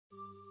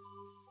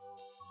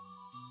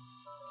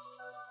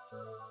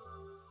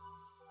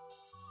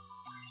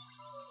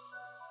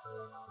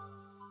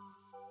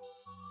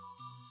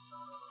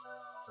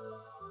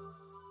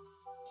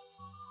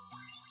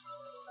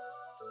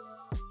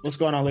What's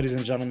going on, ladies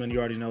and gentlemen? You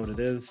already know what it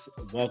is.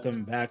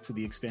 Welcome back to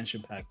the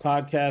Expansion Pack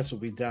Podcast, where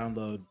we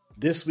download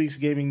this week's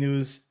gaming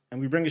news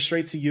and we bring it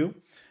straight to you.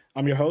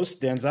 I'm your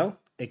host, Denzel,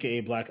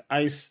 aka Black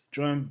Ice,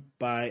 joined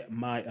by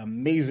my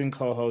amazing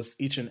co-hosts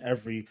each and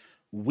every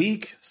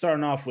week.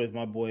 Starting off with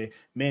my boy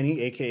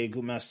Manny, aka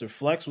Goopmaster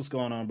Flex. What's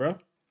going on, bro?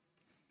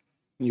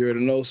 You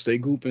already know, stay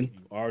gooping.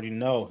 You already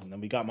know. And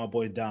then we got my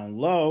boy down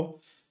low,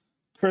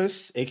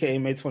 Chris, aka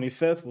May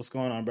 25th. What's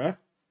going on, bro?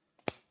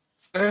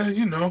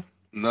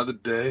 Another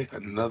day,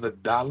 another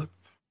dollar.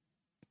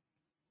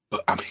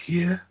 But I'm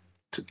here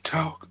to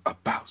talk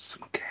about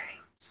some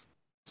games.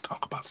 Let's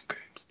talk about some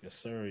games. Yes,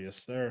 sir. Yes,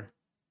 sir.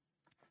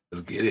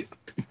 Let's get it.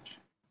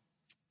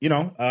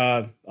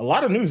 A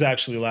lot of news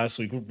actually last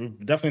week. We're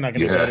definitely not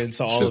going to get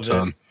into all of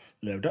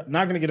it.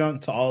 Not going to get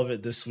into all of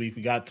it this week.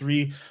 We got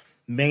three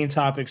main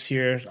topics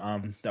here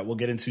that we'll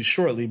get into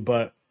shortly,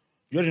 but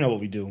you already know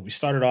what we do. We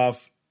started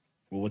off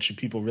with what you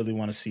people really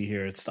want to see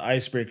here. It's the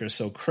icebreaker.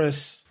 So,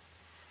 Chris.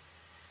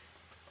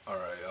 All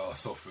right,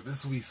 so for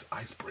this week's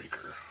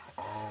icebreaker,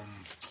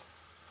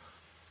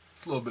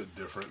 it's a little bit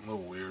different, a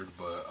little weird,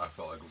 but I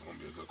felt like it was going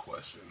to be a good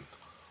question.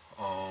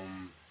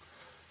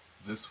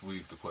 This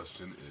week the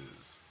question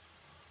is,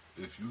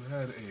 if you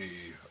had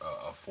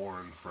a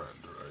foreign friend,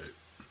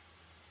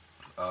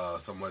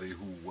 right, somebody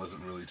who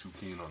wasn't really too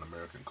keen on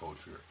American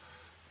culture,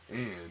 and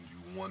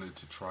you wanted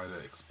to try to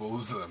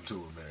expose them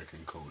to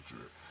American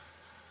culture,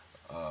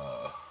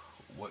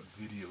 what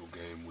video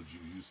game would you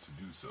use to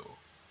do so?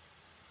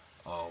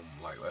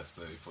 Like, let's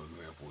say, for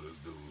example, this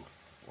dude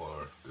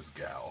or this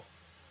gal,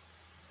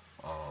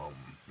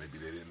 maybe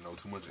they didn't know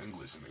too much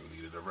English and they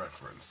needed a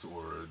reference,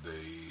 or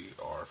they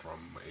are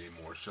from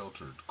a more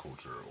sheltered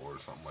culture or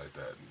something like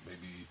that.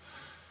 Maybe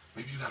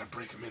you gotta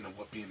break them into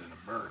what being an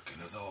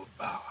American is all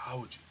about. How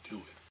would you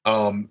do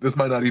it? This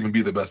might not even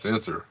be the best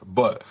answer,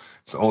 but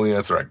it's the only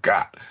answer I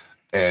got,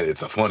 and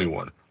it's a funny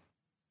one.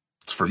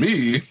 For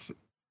me,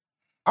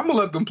 I'm gonna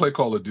let them play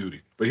Call of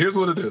Duty, but here's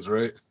what it is,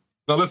 right?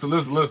 Now listen.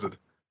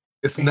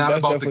 It's not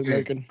about the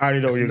game. I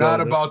already know it's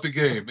not about the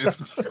game.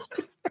 It's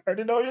I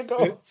already know you're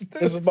going.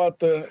 It's about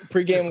the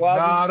pregame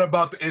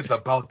lobbies. It's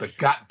about the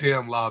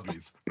goddamn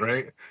lobbies,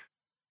 right?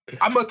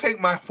 I'm gonna take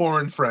my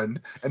foreign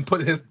friend and put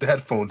his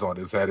headphones on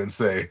his head and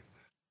say,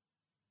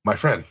 "My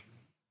friend,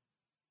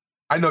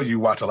 I know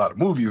you watch a lot of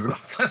movies and all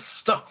that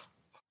stuff,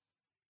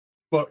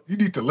 but you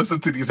need to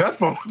listen to these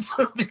headphones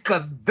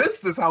because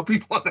this is how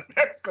people in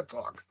America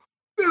talk.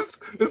 This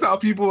is how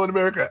people in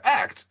America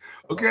act.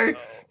 Okay,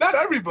 not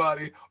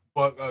everybody."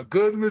 But a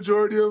good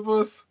majority of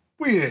us,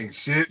 we ain't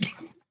shit.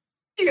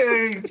 We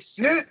ain't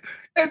shit.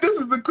 And this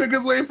is the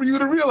quickest way for you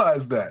to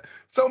realize that.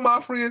 So, my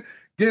friend,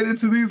 get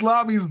into these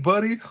lobbies,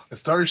 buddy, and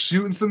start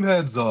shooting some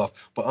heads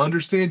off. But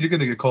understand you're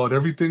going to get called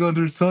everything under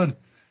the sun.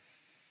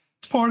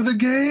 It's part of the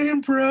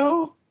game,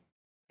 bro.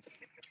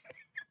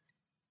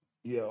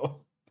 Yo.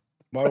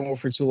 Modern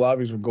Warfare 2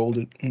 lobbies were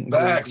golden.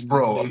 Facts,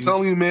 bro. I'm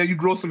telling you, man, you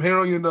grow some hair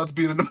on your nuts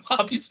being in the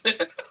lobbies,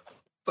 man.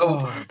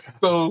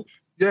 So,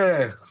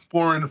 yeah,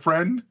 foreign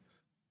friend.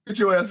 Get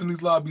your ass in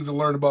these lobbies and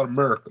learn about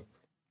America.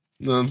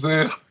 You know what I'm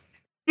saying?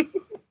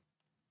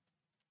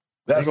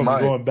 That's my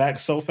going back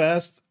so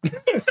fast.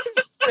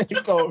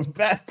 You're going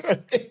back.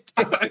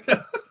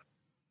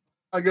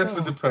 I guess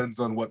it depends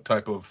on what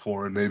type of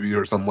foreign, maybe,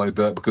 or something like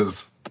that,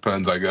 because it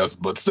depends, I guess.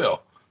 But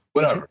still,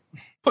 whatever.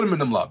 Put them in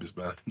them lobbies,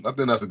 man. I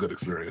think that's a good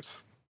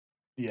experience.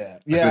 Yeah.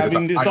 I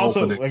mean, it's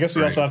also, I guess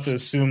we also have to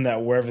assume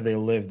that wherever they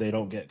live, they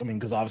don't get,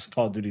 because obviously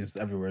Call of Duty is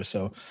everywhere,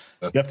 so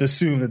you have to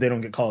assume that they don't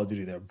get Call of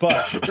Duty there.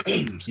 But,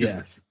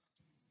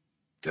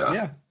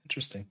 yeah,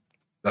 interesting.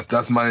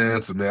 That's my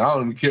answer, man. I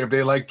don't even care if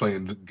they like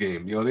playing the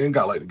game. You know, they ain't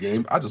got to like the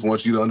game. I just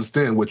want you to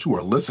understand what you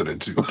are listening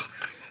to.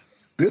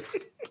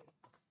 This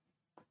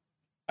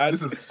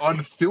is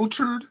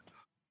unfiltered.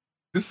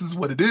 This is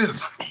what it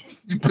is.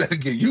 You better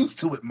get used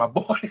to it, my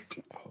boy.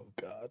 Oh,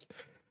 God.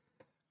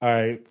 All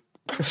right.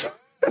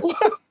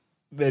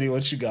 Betty,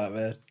 what you got,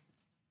 man?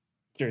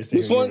 Curious to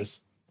hear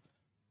yours.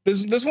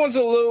 This one's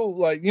a little,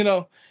 like,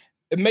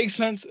 it makes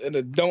sense and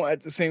it don't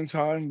at the same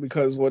time,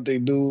 because what they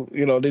do,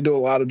 they do a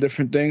lot of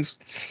different things.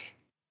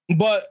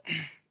 But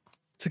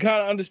to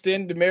kind of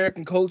understand the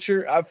American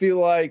culture, I feel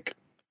like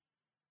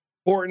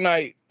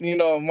Fortnite,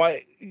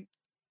 might. Here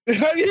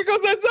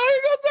goes that song.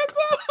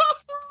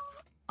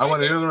 I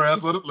want to hear the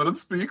rest. Let him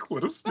speak.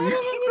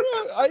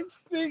 I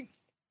think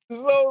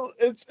so.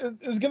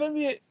 It's gonna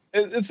be.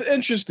 It's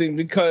interesting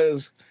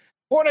because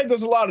Fortnite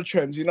does a lot of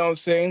trends. You know what I'm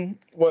saying?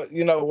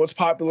 What's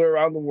popular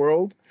around the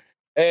world,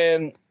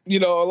 and a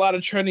lot of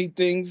trendy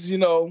things.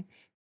 You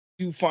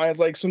find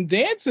like some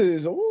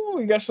dances. Oh,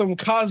 you got some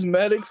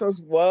cosmetics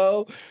as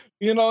well.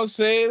 You know what I'm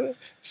saying?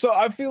 So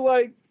I feel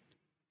like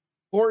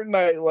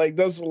Fortnite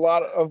does a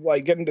lot of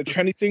getting the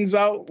trendy things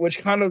out, which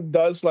kind of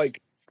does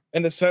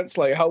in a sense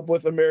help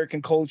with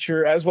American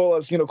culture as well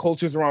as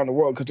cultures around the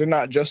world, because they're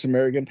not just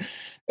American.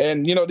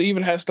 And they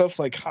even have stuff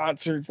like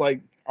concerts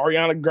like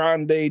Ariana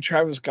Grande,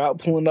 Travis Scott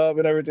pulling up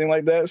and everything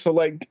like that. So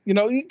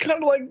you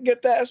kind of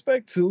get that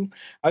aspect too.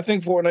 I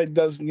think Fortnite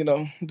does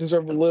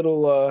deserve a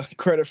little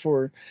credit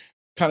for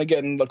kind of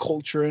getting the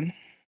culture in.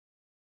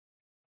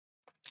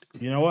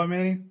 You know what,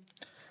 Manny?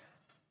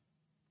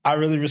 I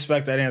really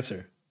respect that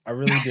answer. I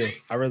really do.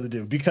 I really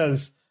do.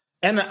 Because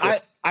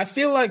I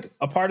feel like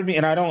a part of me,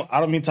 and I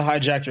don't mean to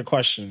hijack your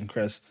question,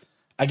 Chris.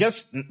 I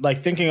guess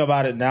like thinking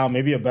about it now,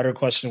 maybe a better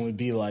question would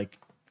be like,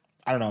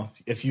 I don't know,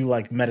 if you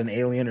like met an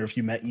alien or if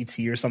you met ET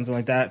or something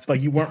like that.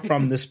 Like you weren't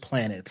from this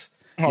planet,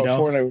 you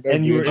know,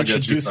 and you were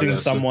introducing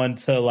someone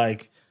to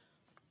like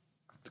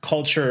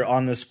culture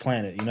on this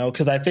planet, you know,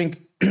 because I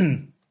think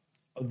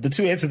the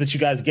two answers that you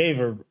guys gave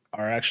are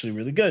actually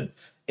really good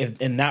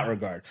in that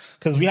regard.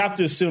 Because we have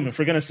to assume, if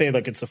we're going to say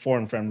like it's a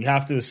foreign friend, we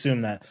have to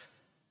assume that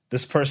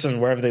this person,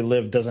 wherever they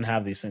live, doesn't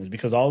have these things,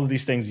 because all of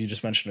these things you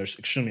just mentioned are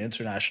extremely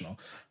international.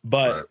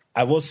 But right.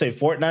 I will say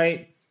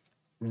Fortnite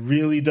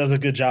really does a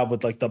good job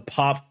with like the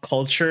pop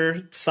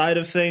culture side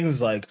of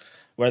things, like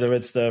whether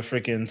it's the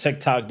freaking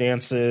TikTok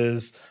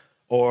dances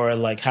or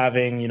like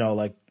having, you know,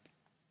 like,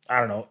 I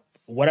don't know,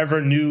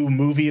 whatever new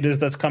movie it is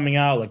that's coming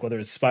out, like whether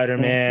it's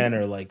Spider-Man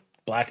or like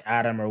Black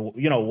Adam or,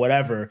 you know,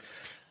 whatever,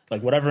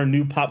 like whatever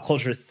new pop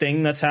culture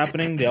thing that's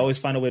happening, they always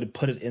find a way to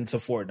put it into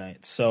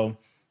Fortnite. So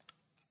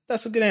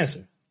that's a good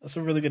answer. That's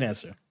a really good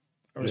answer.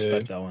 I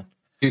respect that one.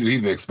 He didn't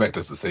even expect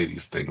us to say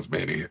these things,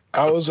 Manny.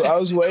 I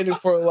was waiting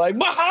for like,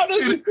 but how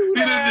does he do that?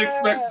 He didn't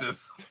expect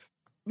this.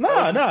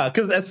 No,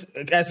 because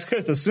that's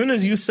Chris. As soon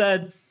as you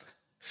said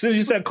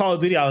Call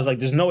of Duty, I was like,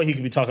 there's no way he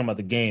could be talking about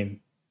the game.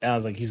 And I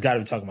was like, he's got to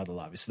be talking about the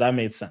lobby. So that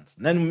made sense.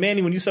 And then,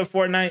 Manny, when you said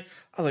Fortnite,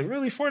 I was like,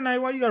 really,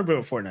 Fortnite? Why you got to bring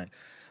up Fortnite?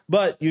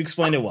 But you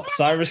explained it well.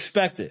 So I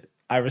respect it.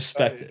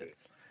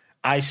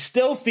 I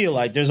still feel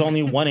like there's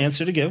only one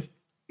answer to give.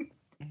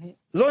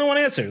 There's only one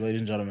answer, ladies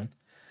and gentlemen.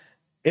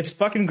 It's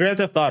fucking Grand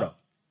Theft Auto.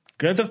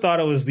 Grand Theft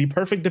Auto is the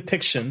perfect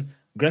depiction.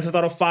 Grand Theft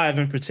Auto 5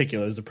 in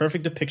particular is the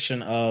perfect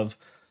depiction of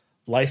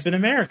life in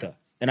America.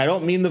 And I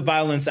don't mean the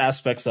violence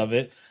aspects of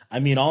it. I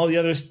mean all the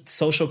other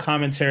social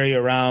commentary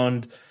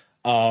around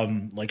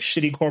like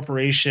shitty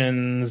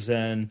corporations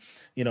and,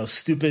 you know,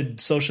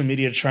 stupid social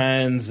media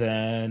trends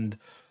and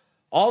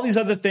all these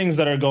other things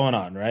that are going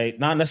on, right?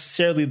 Not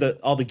necessarily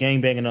all the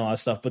gangbang and all that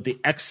stuff, but the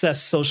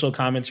excess social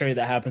commentary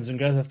that happens in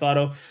Grand Theft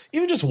Auto.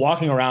 Even just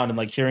walking around and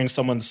like hearing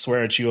someone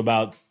swear at you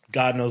about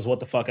God knows what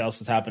the fuck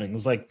else is happening.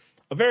 It's like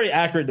a very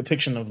accurate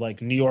depiction of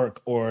like New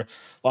York or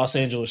Los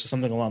Angeles or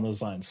something along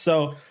those lines.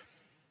 So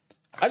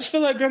I just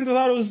feel like Grand Theft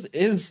Auto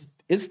is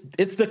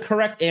the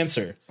correct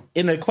answer.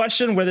 In a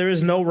question where there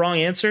is no wrong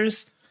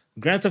answers,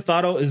 Grand Theft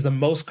Auto is the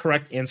most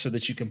correct answer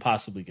that you can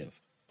possibly give.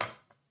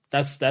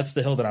 That's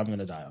the hill that I'm going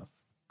to die on.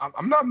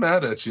 I'm not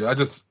mad at you.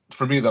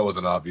 For me, that was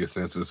an obvious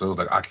answer. So it was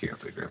like, I can't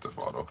say Grand Theft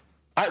Auto.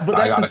 But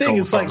that's the thing.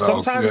 It's like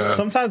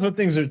sometimes when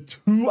things are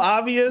too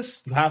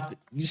obvious, you have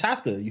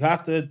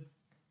to.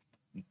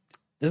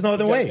 There's no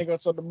other way. Think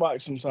outside the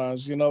box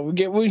sometimes. You know,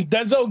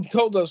 Denzel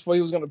told us what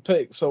he was going to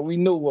pick, so we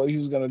knew what he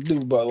was going to do.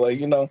 But like,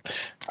 you know,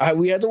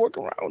 we had to work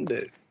around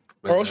it.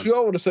 Man, or else we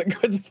all would have said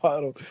Grand Theft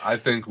Auto. I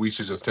think we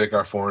should just take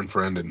our foreign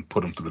friend and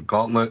put him through the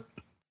gauntlet,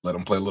 let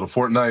him play a little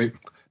Fortnite,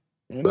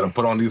 let him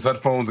put on these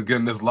headphones and get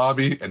in this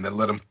lobby, and then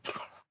let him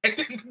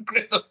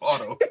Grand Theft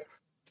Auto.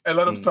 And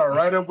let him start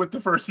right up with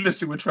the first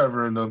mission with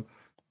Trevor and them,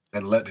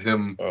 and let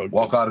him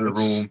walk out of the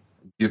room,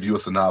 give you a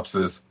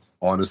synopsis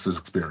on his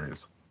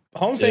experience.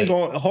 Holmes is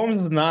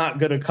not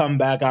going to come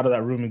back out of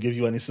that room and give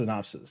you any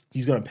synopsis.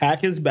 He's going to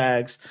pack his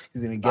bags,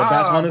 he's going to get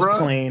back on his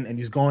plane, and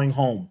he's going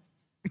home.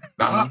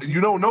 Nah,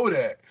 you don't know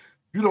that.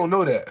 You don't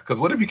know that. Because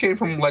what if he came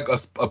from like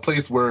a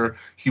place where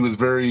he was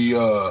very,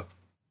 what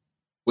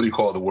do you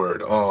call the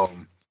word?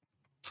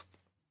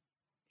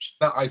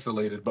 Not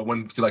isolated, but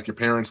when like your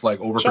parents like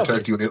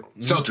overprotect you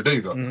and shelter, there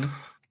you go. Mm-hmm.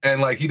 And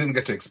like he didn't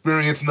get to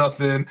experience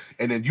nothing,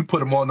 and then you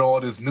put him on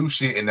all this new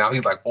shit, and now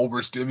he's like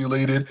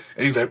overstimulated,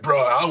 and he's like, "Bro,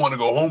 I want to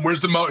go home.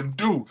 Where's the Mountain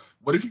Dew?"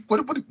 What if he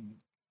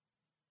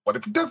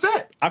does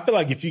that? I feel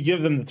like if you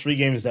give them the 3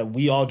 games that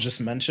we all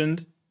just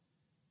mentioned,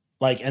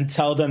 like, and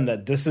tell them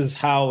that this is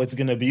how it's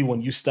gonna be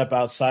when you step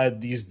outside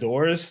these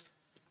doors,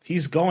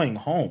 he's going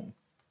home.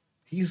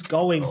 He's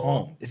going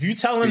home. If you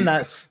tell him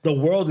that the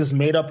world is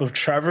made up of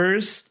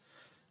Trevors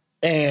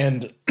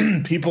and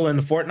people in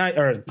Fortnite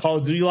or Call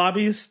of Duty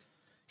lobbies,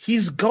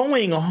 he's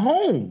going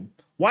home.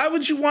 Why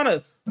would you want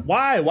to?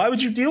 Why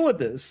would you deal with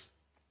this?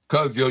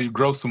 Because, you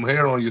grow some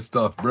hair on your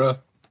stuff, bruh.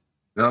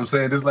 You know what I'm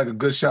saying? This is like a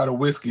good shot of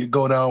whiskey.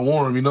 Go down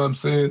warm, you know what I'm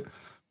saying?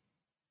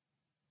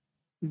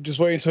 Just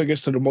wait until it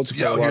gets to the multiplayer.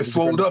 Yeah, I'll get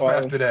swolled up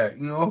after that,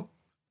 you know?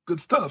 Good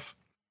stuff.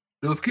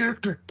 Builds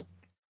character.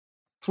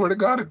 Swear to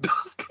God, it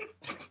does.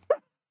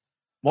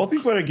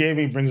 Multiplayer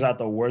gaming brings out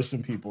the worst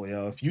in people,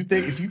 yo. If you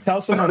tell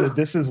someone that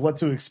this is what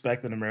to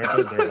expect in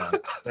America,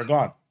 they're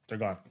gone. They're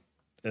gone.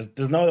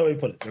 There's no other way to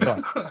put it. They're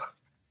gone.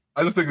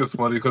 I just think it's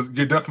funny because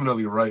you're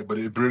definitely right, but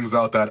it brings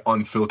out that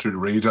unfiltered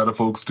rage out of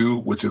folks too,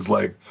 which is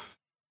like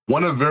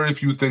one of very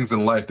few things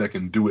in life that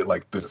can do it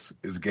like this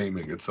is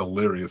gaming. It's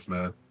hilarious,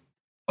 man.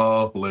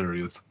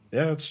 Hilarious.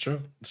 Yeah, it's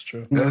true. It's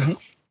true. Yeah.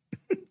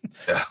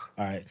 Yeah.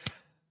 All right.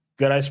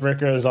 Good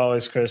icebreaker as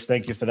always, Chris.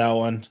 Thank you for that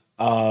one.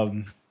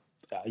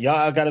 Y'all,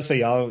 I gotta say,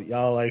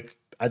 y'all like,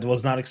 I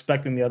was not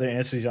expecting the other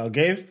answers y'all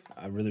gave.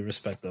 I really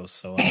respect those.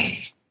 So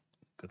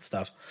good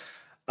stuff.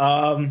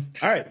 All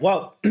right.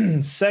 Well,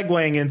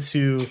 segueing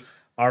into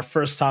our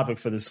first topic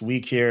for this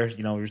week here,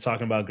 we were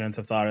talking about Grand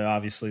Theft Auto.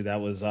 Obviously,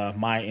 that was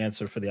my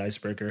answer for the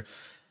icebreaker.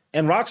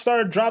 And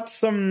Rockstar dropped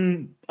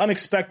some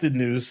unexpected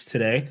news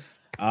today.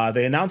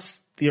 They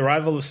announced the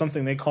arrival of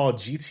something they call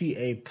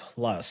GTA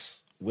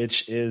Plus,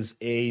 which is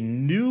a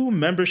new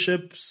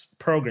membership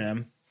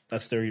program.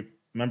 That's their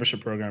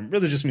membership program.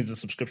 Really just means a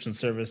subscription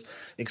service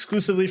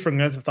exclusively for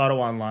Grand Theft Auto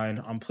Online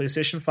on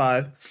PlayStation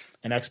 5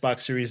 and Xbox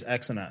Series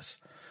X and S.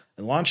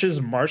 It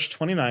launches March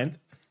 29th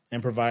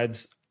and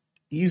provides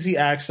easy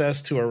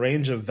access to a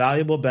range of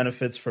valuable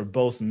benefits for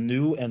both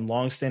new and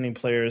long-standing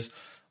players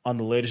on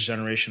the latest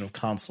generation of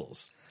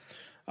consoles.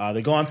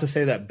 They go on to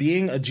say that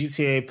being a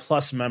GTA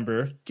Plus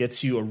member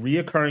gets you a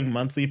reoccurring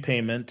monthly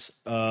payment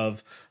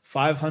of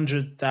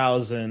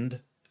 500,000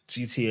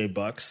 GTA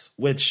bucks,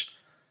 which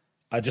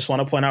I just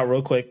want to point out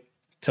real quick,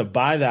 to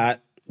buy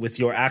that with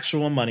your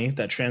actual money,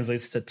 that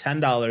translates to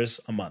 $10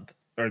 a month.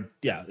 Or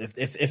yeah,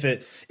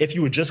 if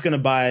you were just going to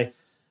buy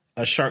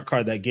a shark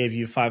card that gave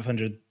you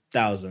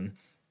 500,000,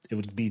 it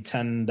would be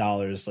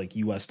 $10 like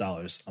US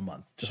dollars a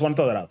month. Just want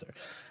to throw that out there.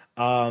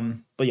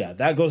 But yeah,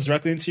 that goes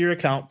directly into your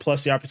account,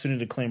 plus the opportunity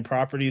to claim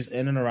properties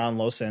in and around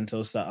Los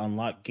Santos that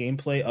unlock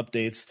gameplay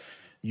updates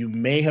you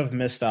may have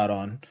missed out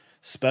on,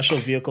 special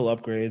vehicle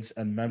upgrades,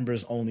 and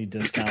members only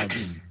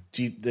discounts.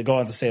 They go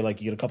on to say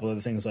like you get a couple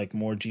other things like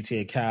more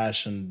GTA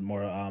cash and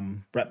more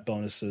rep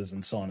bonuses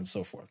and so on and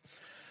so forth.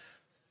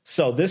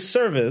 So this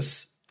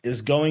service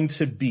is going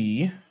to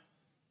be,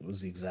 what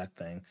was the exact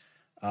thing?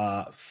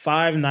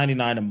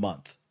 $5.99 a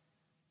month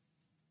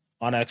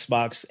on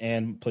Xbox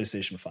and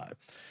PlayStation 5.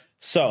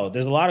 So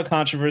there's a lot of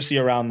controversy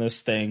around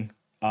this thing.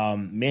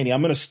 Manny,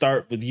 I'm going to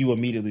start with you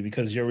immediately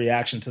because your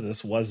reaction to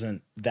this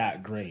wasn't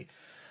that great.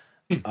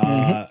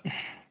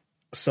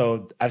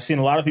 So I've seen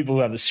a lot of people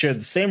who have shared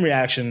the same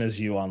reaction as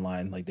you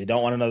online. Like they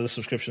don't want another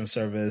subscription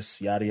service,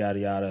 yada, yada,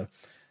 yada.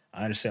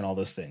 I understand all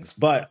those things.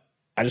 But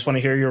I just want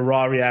to hear your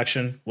raw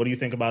reaction. What do you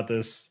think about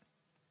this?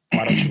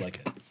 Why don't you like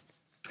it?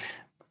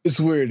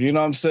 It's weird, you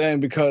know what I'm saying?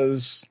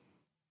 Because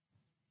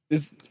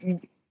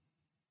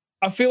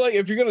I feel like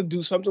if you're going to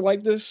do something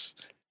like this,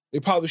 they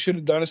probably should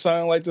have done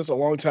something like this a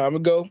long time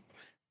ago.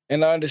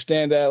 And I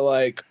understand that,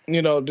 like,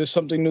 there's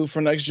something new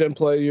for next-gen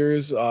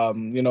players, to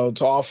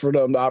offer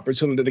them the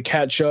opportunity to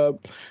catch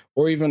up,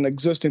 or even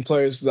existing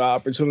players the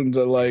opportunity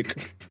to,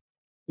 like,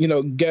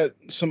 get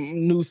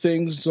some new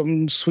things,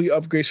 some sweet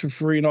upgrades for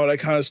free and all that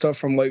kind of stuff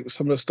from, like,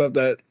 some of the stuff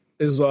that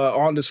is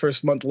on this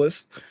first month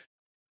list.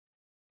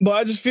 But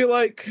I just feel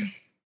like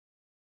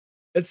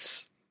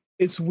it's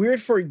weird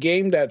for a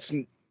game that's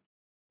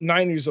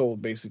 9 years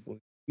old, basically.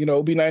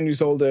 It'll be 9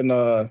 years old in,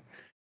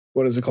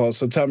 what is it called,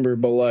 September,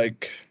 but,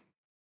 like,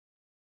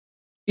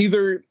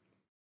 either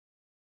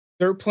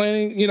they're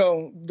planning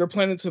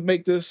to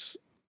make this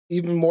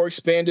even more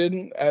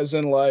expanded, as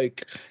in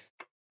like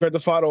Grand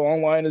Theft Auto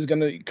Online is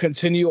going to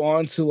continue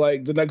on to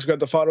like the next Grand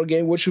Theft Auto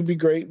game, which would be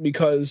great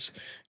because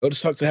it would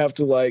suck to have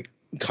to like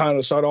kind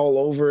of start all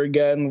over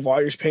again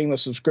while you're paying the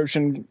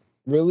subscription,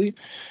 really.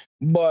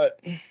 But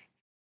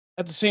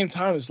at the same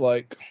time, it's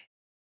like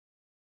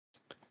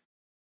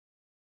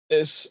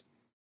it's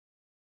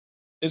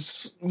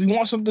we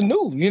want something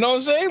new. You know what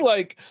I'm saying?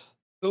 Like,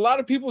 a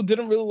lot of people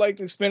didn't really like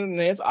the expanded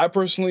enhanced. I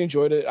personally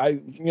enjoyed it.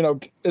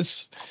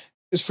 It's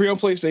free on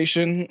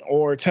PlayStation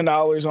or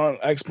 $10 on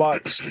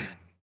Xbox,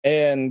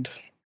 and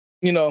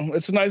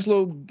it's a nice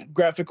little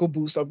graphical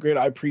boost upgrade.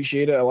 I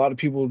appreciate it. A lot of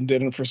people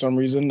didn't for some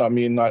reason. I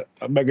mean, not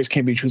beggars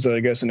can't be choosers,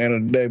 I guess, in the end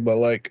of the day. But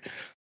like,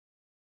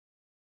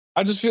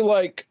 I just feel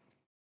like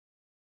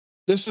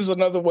this is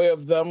another way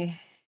of them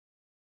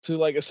to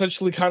like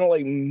essentially kind of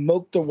like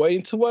milk the way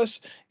into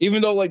us,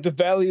 even though like the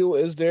value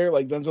is there.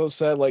 Like Denzel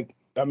said, like,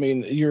 I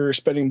mean, you're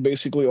spending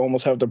basically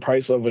almost half the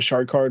price of a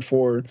shark card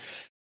for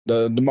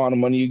the amount of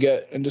money you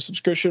get in the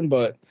subscription,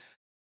 but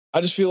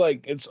I just feel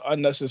like it's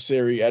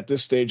unnecessary at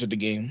this stage of the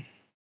game.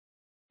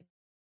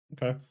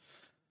 Okay.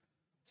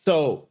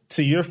 So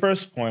to your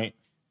first point,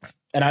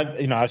 and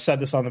I've said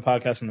this on the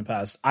podcast in the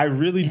past, I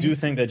really do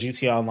think that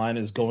GTA Online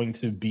is going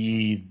to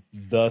be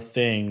the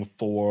thing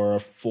for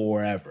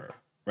forever,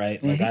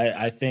 right? Like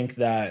I think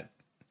that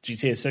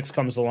GTA 6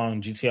 comes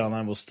along, GTA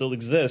Online will still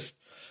exist,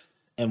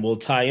 and will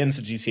tie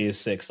into GTA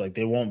 6. Like,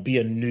 there won't be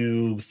a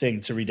new thing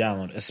to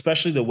re-download,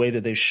 especially the way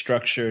that they've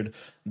structured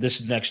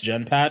this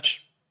next-gen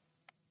patch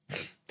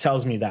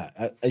tells me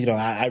that.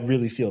 I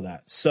really feel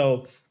that.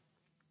 So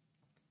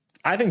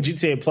I think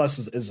GTA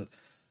Plus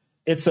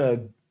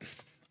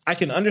I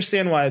can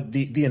understand why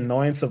the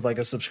annoyance of, like,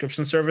 a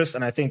subscription service,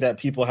 and I think that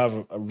people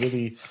have a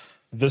really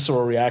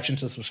visceral reaction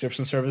to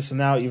subscription service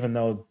now, even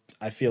though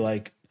I feel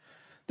like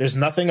there's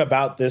nothing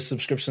about this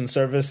subscription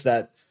service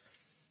that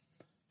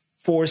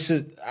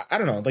forces, I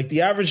don't know, like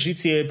the average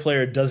GTA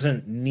player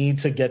doesn't need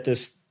to get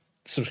this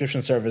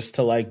subscription service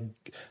to like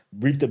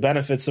reap the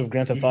benefits of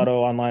Grand Theft Auto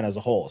Online as a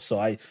whole. So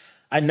I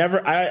I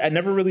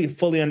never really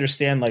fully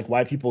understand like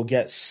why people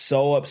get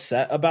so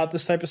upset about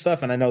this type of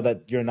stuff. And I know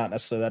that you're not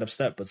necessarily that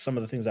upset, but some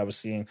of the things I was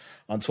seeing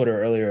on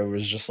Twitter earlier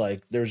was just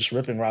like they were just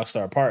ripping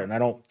Rockstar apart, and I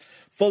don't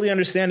fully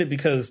understand it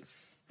because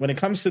when it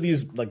comes to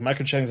these like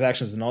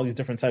microtransactions and all these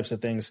different types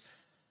of things,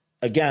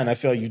 again, I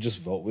feel like you just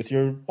vote with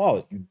your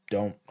wallet. You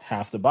don't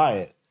have to buy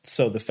it.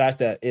 So the fact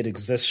that it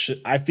exists,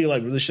 I feel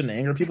like really shouldn't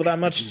anger people that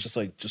much. It's just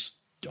like, just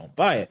don't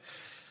buy it.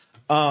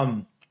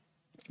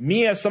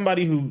 Me as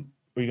somebody who,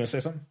 were you gonna say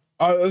something?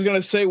 I was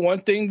gonna say one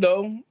thing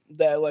though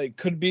that like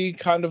could be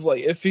kind of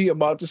like iffy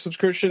about the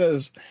subscription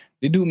is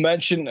they do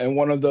mention in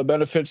one of the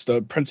benefits,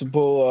 the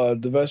principal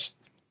divest,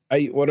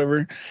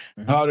 whatever,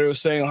 how they were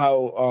saying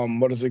how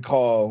what is it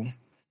called?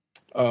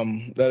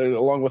 That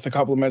along with the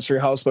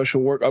complimentary house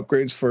special work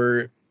upgrades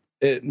for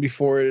it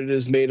before it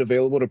is made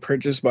available to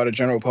purchase by the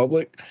general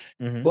public.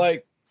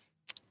 Like,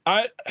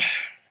 I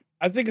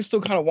think it's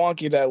still kind of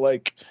wonky that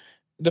like,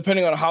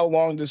 depending on how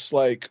long this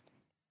like,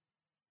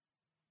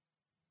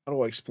 how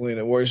do I explain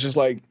it? Where it's just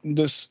like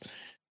this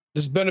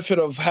benefit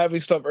of having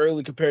stuff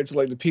early compared to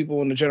like the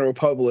people in the general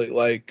public,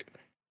 like.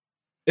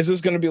 Is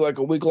this going to be like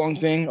a week-long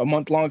thing, a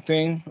month-long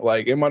thing?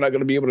 Like, am I not going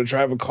to be able to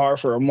drive a car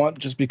for a month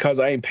just because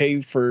I ain't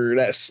paid for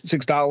that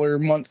 $6 a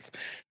month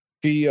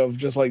fee of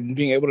just like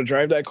being able to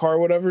drive that car or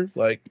whatever?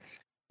 Like,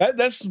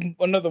 that's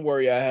another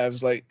worry I have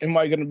is like, am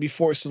I going to be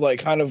forced to like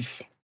kind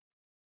of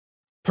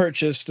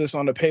purchase this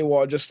on the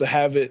paywall just to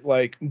have it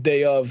like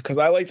day of? Because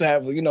I like to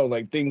have, you know,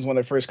 like things when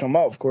they first come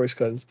out, of course,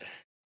 because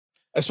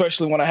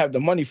especially when I have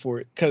the money for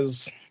it.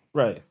 Because,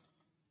 right.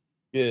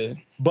 Yeah.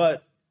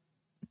 But,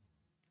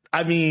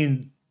 I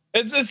mean,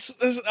 I'm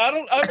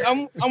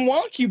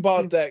wonky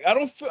about that. I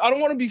don't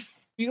want to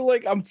feel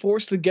like I'm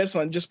forced to get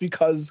something just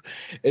because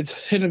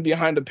it's hidden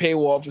behind a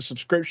paywall of a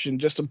subscription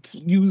just to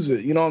use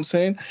it. You know what I'm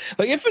saying?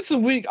 Like if it's a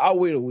week, I'll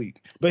wait a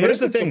week. But here's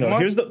the thing, though.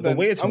 Here's the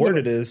way it's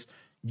worded is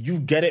you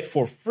get it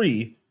for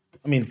free.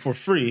 I mean, for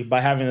free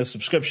by having a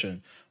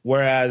subscription.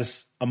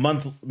 Whereas a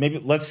month, maybe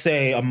let's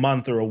say a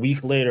month or a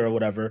week later or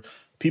whatever,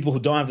 people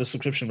who don't have the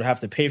subscription would have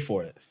to pay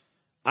for it.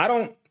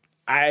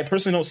 I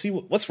personally don't see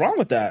what's wrong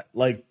with that.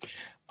 Like,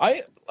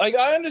 I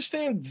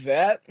understand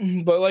that,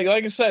 but like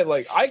I said,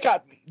 like I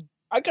got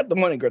the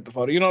money, Grand Theft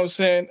Auto. You know what I'm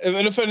saying?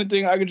 And if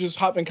anything, I could just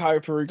hop in Cayo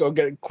Perico,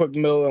 get a quick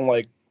meal in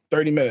like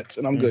 30 minutes,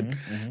 and I'm good.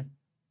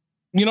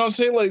 You know what I'm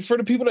saying? Like for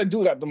the people that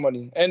do got the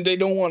money and they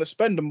don't want to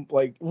spend them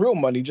like real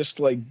money, just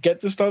to, like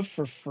get the stuff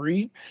for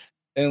free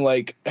and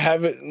like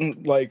have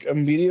it like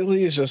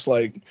immediately. It's just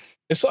like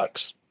it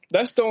sucks.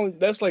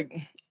 That's like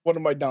one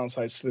of my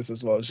downsides to this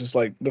as well. It's just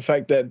like the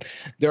fact that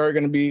there are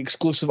going to be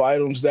exclusive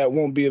items that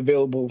won't be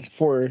available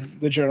for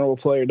the general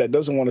player that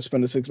doesn't want to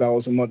spend the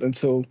 $6 a month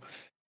until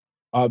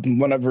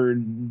whenever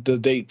the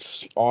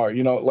dates are,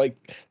 you know,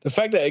 like the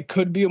fact that it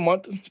could be a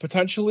month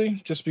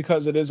potentially just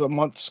because it is a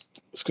month's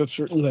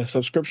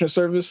subscription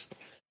service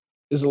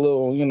is a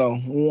little, you know,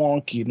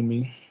 wonky to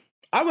me.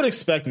 I would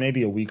expect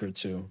maybe a week or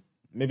two,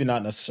 maybe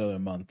not necessarily a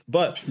month,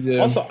 but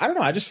also, I don't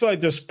know. I just feel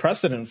like there's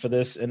precedent for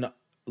this in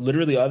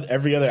literally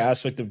every other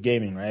aspect of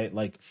gaming, right?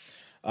 Like,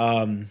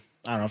 I don't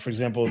know, for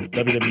example,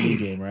 WWE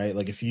game, right?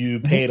 Like if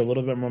you paid a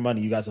little bit more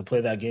money, you got to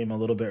play that game a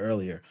little bit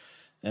earlier.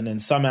 And in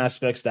some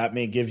aspects that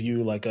may give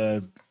you like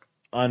a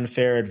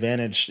unfair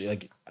advantage.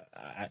 Like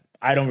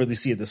I don't really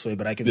see it this way,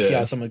 but I can see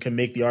how someone can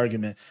make the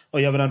argument, oh,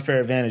 you have an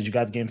unfair advantage. You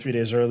got the game 3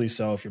 days early.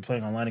 So if you're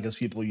playing online against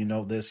people, you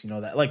know this, you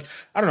know that. Like,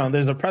 I don't know.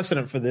 There's a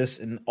precedent for this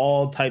in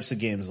all types of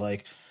games.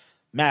 Like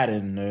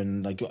Madden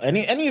and like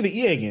any of the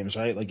EA games,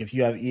 right? Like if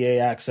you have EA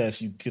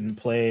access, you can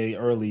play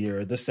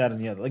earlier, this, that,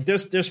 and the other. Like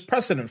there's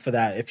precedent for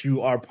that if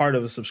you are part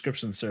of a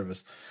subscription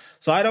service.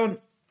 So I don't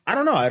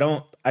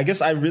know. I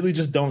guess I really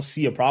just don't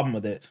see a problem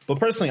with it. But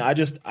personally, I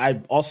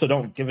also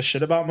don't give a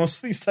shit about most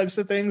of these types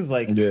of things.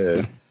 Like,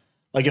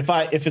 like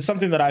if it's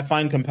something that I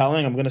find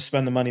compelling, I'm going to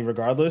spend the money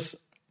regardless.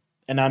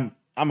 And I'm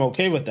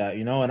okay with that,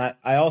 you know? And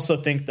I also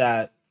think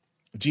that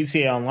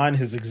GTA Online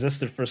has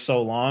existed for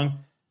so long.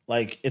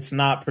 Like, it's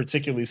not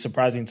particularly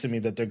surprising to me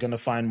that they're going to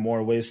find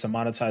more ways to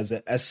monetize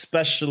it,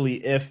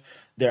 especially if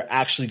they're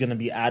actually going to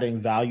be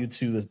adding value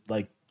to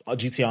like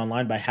GTA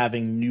Online by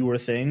having newer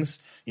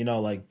things. You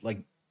know, like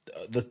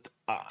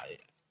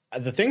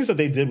the things that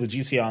they did with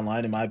GTA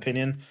Online, in my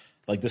opinion,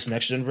 like this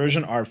next gen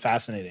version, are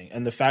fascinating.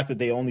 And the fact that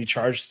they only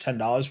charged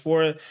 $10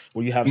 for it,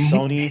 where you have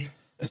Sony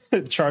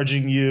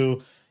charging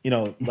you, you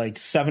know, like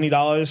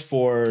 $70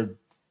 for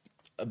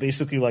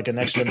basically like a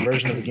next gen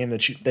version of a game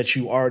that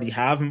you already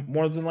have,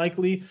 more than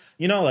likely,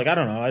 you know, like I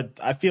don't know.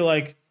 I feel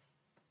like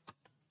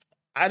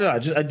I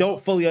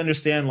don't fully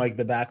understand like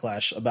the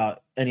backlash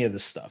about any of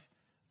this stuff.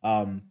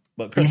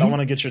 But Chris, I want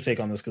to get your take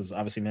on this because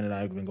obviously, man and I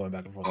have been going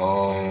back and forth.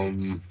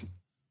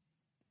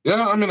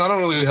 Yeah, I mean, I don't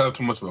really have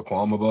too much of a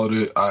qualm about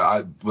it.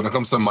 I when it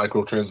comes to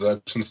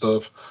microtransaction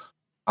stuff,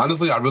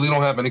 honestly, I really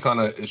don't have any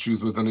kind of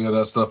issues with any of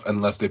that stuff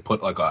unless they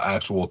put like an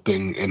actual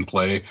thing in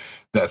play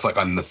that's like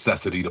a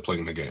necessity to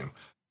playing the game.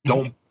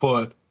 Don't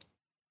put,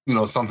 you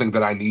know, something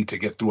that I need to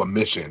get through a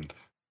mission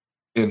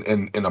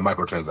in a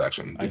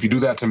microtransaction. If you do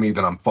that to me,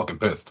 then I'm fucking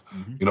pissed.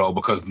 Mm-hmm.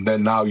 Because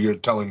then now you're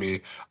telling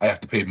me I have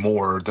to pay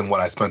more than what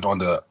I spent on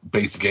the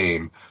base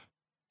game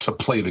to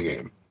play the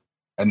game,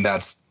 and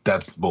that's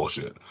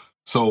bullshit.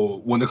 So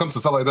when it comes to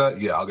stuff like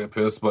that, yeah, I'll get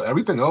pissed. But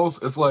everything else,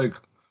 it's like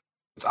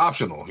it's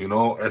optional,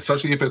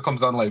 especially if it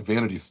comes down to like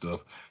vanity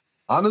stuff.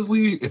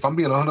 Honestly, if I'm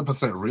being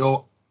 100%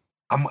 real,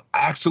 I'm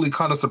actually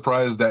kind of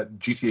surprised that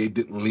GTA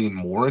didn't lean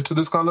more into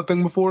this kind of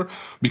thing before,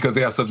 because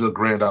they have such a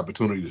grand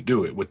opportunity to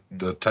do it with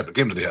the type of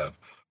game that they have.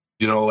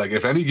 Like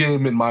if any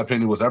game, in my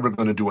opinion, was ever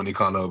going to do any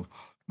kind of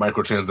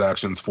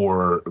microtransactions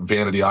for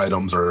vanity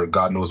items or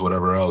God knows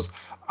whatever else,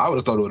 I would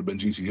have thought it would have been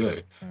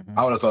GTA. Mm-hmm.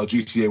 I would have thought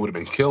GTA would have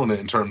been killing it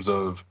in terms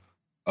of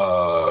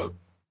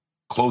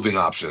clothing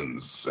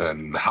options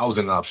and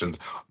housing options.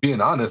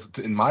 Being honest,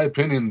 in my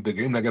opinion, the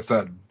game that gets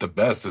that the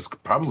best is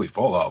probably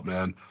Fallout,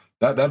 man.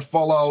 That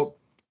Fallout,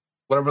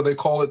 whatever they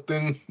call it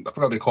thing, I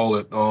forgot what they call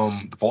it,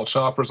 the Vault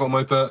Shop or something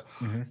like that.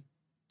 Mm-hmm.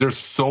 There's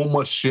so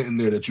much shit in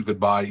there that you could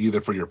buy either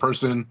for your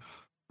person,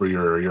 for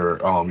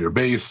your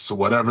base,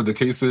 whatever the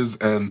case is,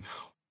 and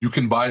you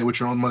can buy it with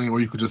your own money,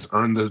 or you could just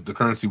earn the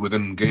currency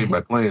within game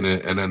by playing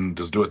it, and then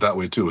just do it that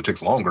way too. It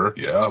takes longer,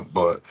 yeah,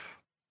 but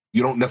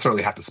you don't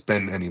necessarily have to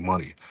spend any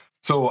money.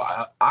 So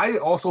I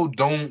also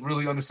don't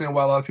really understand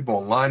why a lot of people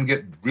online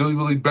get really,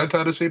 really bent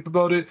out of shape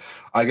about it.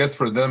 I guess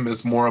for them,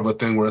 it's more of a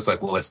thing where it's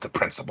like, well, it's the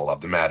principle of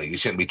the matter. You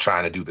shouldn't be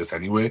trying to do this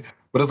anyway.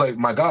 But it's like,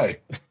 my guy,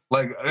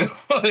 like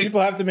people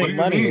have to make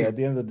money at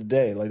the end of the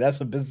day. Like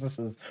that's a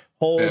business's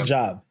whole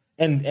job.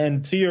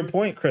 And to your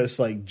point, Chris,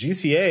 like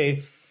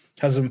GTA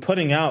has been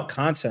putting out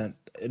content,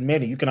 and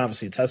Manny, you can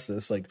obviously attest to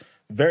this, like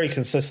very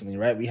consistently,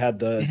 right? We had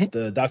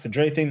the Dr.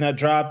 Dre thing that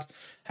dropped,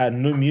 had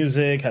new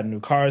music, had new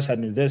cars, had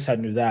new this,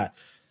 had new that.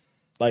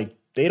 Like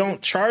they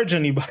don't charge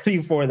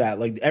anybody for that.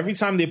 Like every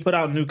time they put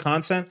out new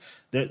content,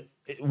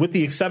 with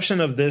the exception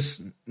of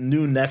this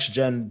new next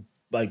gen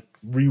like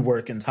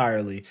rework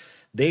entirely,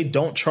 they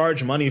don't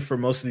charge money for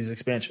most of these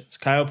expansions.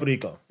 Cayo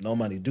Perico, no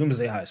money.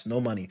 Doomsday Heist, no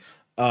money.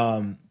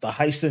 The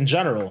heist in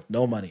general,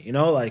 no money.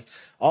 Like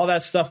all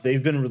that stuff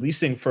they've been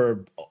releasing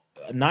for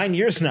 9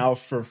 years now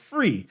for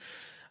free.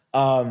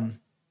 And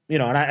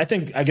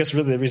I guess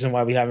really the reason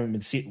why we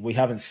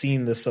haven't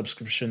seen this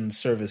subscription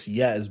service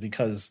yet is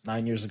because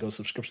 9 years ago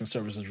subscription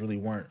services really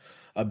weren't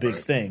a big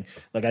thing.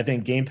 Like I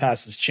think Game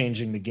Pass is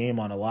changing the game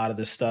on a lot of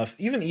this stuff.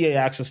 Even EA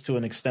Access to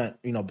an extent,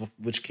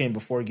 which came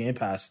before Game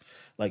Pass,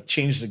 like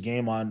changed the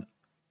game on,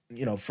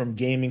 from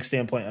gaming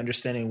standpoint,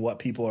 understanding what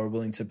people are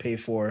willing to pay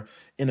for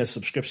in a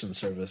subscription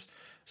service.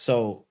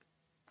 So,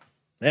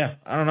 yeah,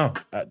 I don't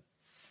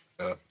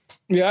know.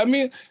 Yeah, I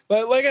mean,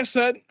 like I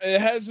said,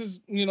 it has its,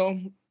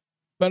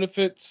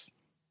 benefits.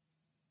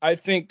 I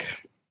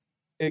think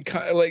it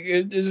kind of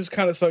it just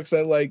kind of sucks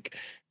that like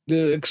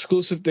the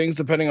exclusive things,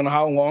 depending on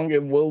how long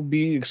it will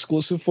be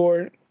exclusive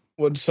for,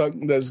 would suck.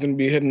 That's going to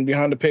be hidden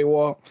behind the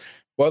paywall.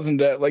 Wasn't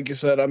that, like you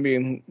said? I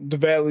mean, the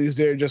value is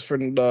there just for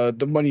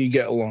the money you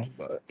get along.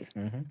 But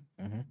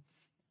and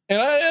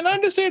I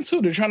understand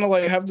too. They're trying to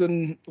like have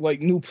the like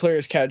new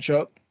players catch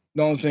up.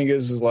 The only thing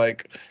is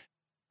like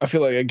I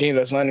feel like a game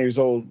that's 9 years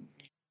old,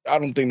 I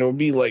don't think there would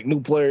be like new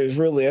players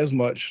really as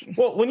much.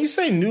 Well, when you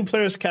say new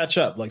players catch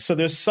up, like so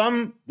there's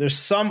some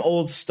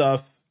old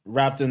stuff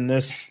wrapped in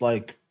this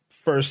like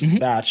first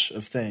batch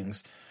of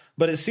things.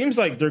 But it seems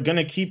like they're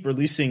gonna keep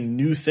releasing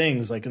new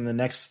things like in the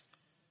next,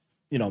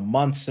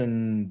 months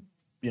and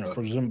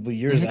presumably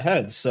years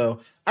ahead. So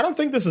I don't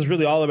think this is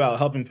really all about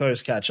helping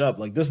players catch up.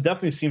 Like this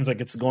definitely seems like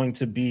it's going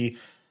to be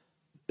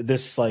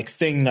this like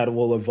thing that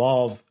will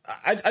evolve.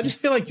 I just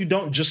feel like you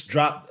don't just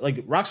drop, like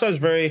Rockstar is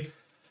very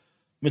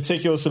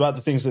meticulous about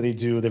the things that they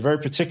do. They're very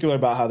particular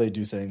about how they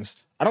do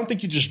things. I don't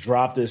think you just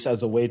drop this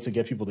as a way to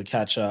get people to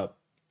catch up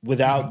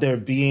without there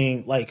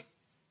being like,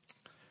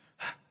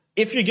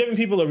 if you're giving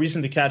people a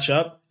reason to catch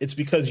up, it's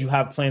because you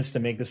have plans to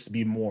make this to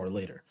be more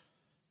later,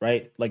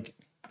 right? Like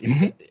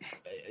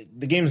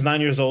the game's 9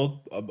 years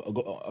old,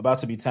 about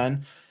to be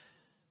 10.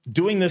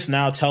 Doing this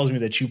now tells me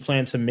that you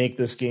plan to make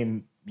this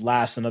game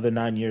last another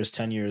 9 years,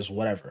 10 years,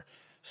 whatever.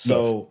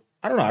 So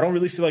I don't know. I don't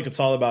really feel like it's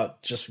all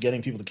about just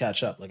getting people to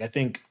catch up. Like I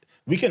think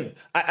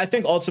I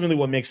think ultimately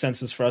what makes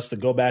sense is for us to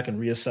go back and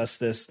reassess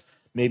this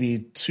maybe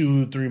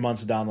 2-3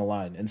 months down the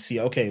line and see,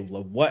 okay,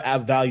 well, what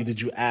value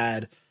did you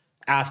add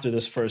after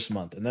this first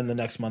month and then the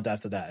next month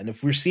after that? And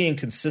if we're seeing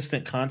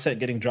consistent content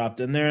getting dropped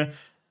in there,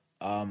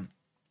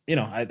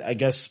 I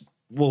guess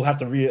we'll have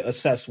to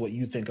reassess what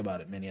you think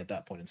about it, Manny, at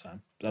that point in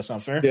time. Does that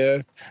sound fair?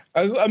 Yeah.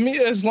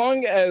 As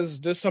long as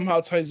this somehow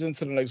ties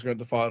into the next Grand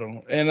Theft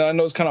Auto. And I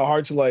know it's kind of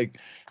hard to like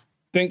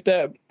think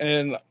that.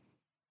 And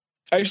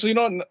actually,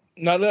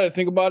 now that I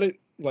think about it,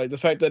 like the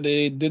fact that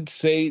they did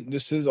say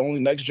this is only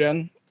next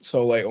gen,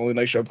 so like only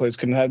next gen players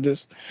couldn't have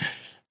this,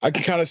 I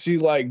can kind of see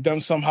like them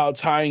somehow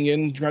tying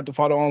in Grand Theft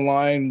Auto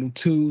Online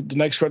to the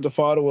next Grand Theft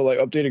Auto with like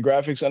updated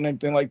graphics and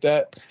anything like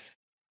that.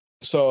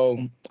 So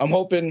I'm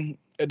hoping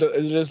it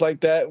is like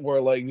that,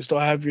 where like you still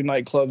have your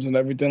nightclubs and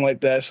everything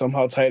like that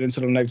somehow tied into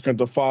the next Grand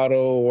Theft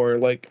Auto, or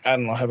like I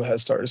don't know, have a head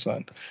start or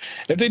something.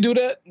 If they do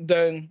that,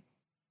 then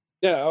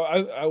Yeah,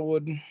 I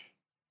would.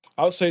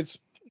 I would say it's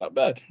not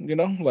bad.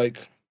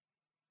 Like,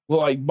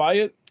 will I buy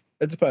it?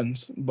 It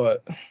depends,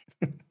 but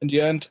in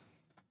the end,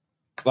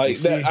 like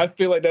that, I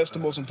feel like that's the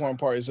most important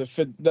part. Is if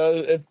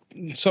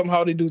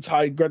somehow they do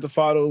tie Grand Theft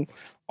Auto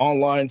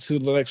Online to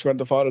the next Grand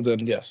Theft Auto,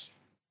 then yes.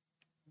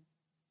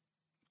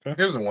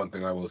 Here's the one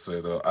thing I will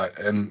say though,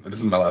 and this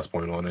is my last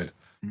point on it.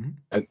 Mm-hmm.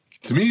 And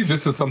to me,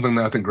 this is something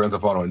that I think Grand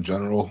Theft Auto in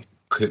general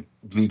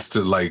needs to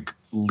like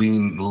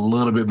lean a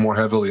little bit more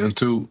heavily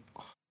into.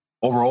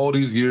 Over all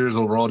these years,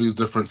 over all these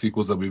different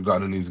sequels that we've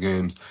gotten in these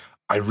games,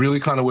 I really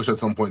kind of wish at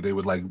some point they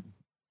would like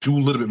do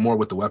a little bit more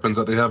with the weapons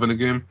that they have in the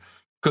game,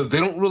 because they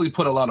don't really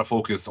put a lot of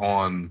focus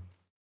on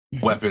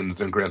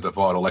weapons in Grand Theft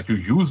Auto. Like, you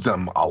use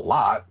them a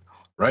lot,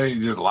 right?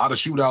 There's a lot of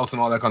shootouts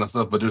and all that kind of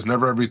stuff, but there's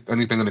never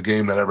anything in the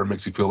game that ever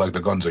makes you feel like the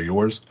guns are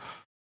yours.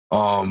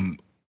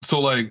 So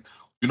like,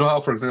 you know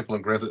how, for example,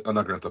 in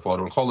not Grand Theft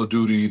Auto, in Call of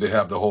Duty, they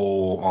have the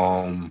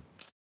whole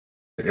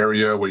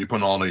area where you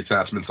put all the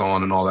attachments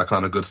on and all that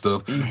kind of good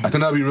stuff. I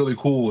think that'd be really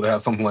cool to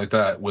have something like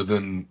that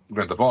within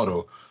Grand Theft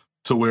Auto,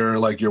 to where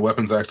like your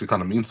weapons actually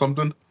kind of mean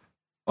something.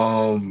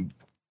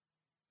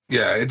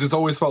 Yeah, it just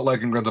always felt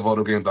like in Grand Theft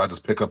Auto games, I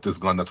just pick up this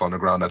gun that's on the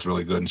ground that's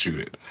really good and shoot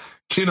it,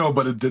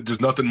 but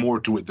there's nothing more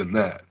to it than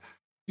that,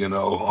 There's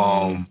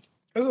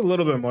a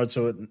little bit more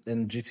to it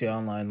in GTA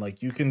Online.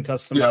 Like, you can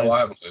customize. Yeah, well, I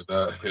haven't played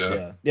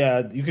that.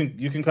 Yeah. You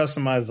can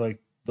customize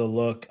like the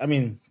look. I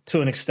mean,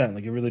 to an extent,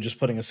 like, you're really just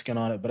putting a skin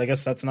on it. But I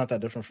guess that's not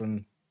that different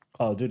from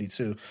Call of Duty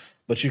too.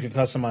 But you can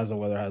customize it,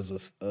 whether it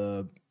has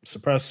a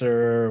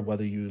suppressor,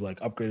 whether you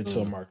like upgrade it to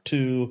a Mark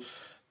II.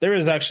 There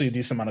is actually a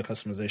decent amount of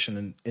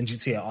customization in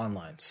GTA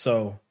Online.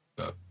 So,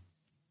 but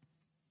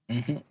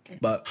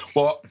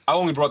I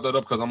only brought that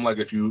up because I'm like,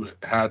 if you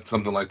had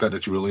something like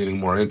that you were leaning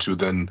more into,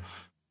 then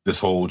this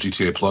whole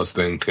GTA Plus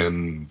thing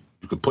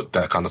you could put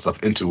that kind of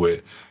stuff into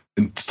it,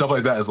 and stuff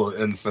like that is what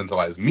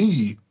incentivize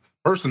me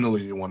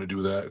personally to want to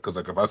do that. Because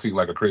like, if I see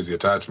like a crazy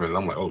attachment,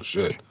 I'm like, oh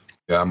shit,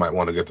 yeah, I might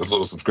want to get this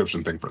little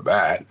subscription thing for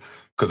that,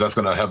 because that's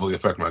going to heavily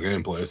affect my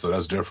gameplay. So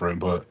that's different.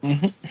 But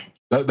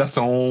that's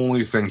the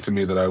only thing to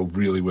me that I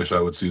really wish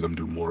I would see them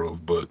do more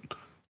of. But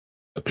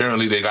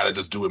apparently they got to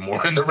just do it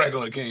more in the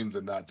regular games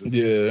and not just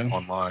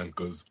online.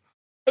 Because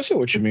I see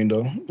what you mean,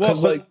 though.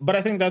 Well, but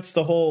I think that's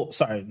the whole.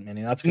 Sorry,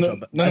 Manny, not to control,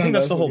 but I think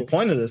that's the whole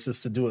point of this,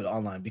 is to do it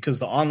online, because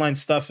the online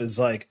stuff is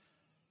like,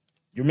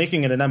 you're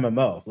making it an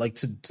MMO. Like,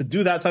 to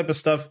do that type of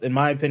stuff, in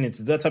my opinion, to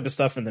do that type of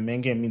stuff in the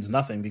main game means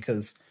nothing,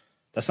 because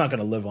that's not going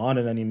to live on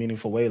in any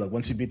meaningful way. Like,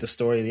 once you beat the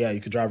story, yeah, you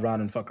could drive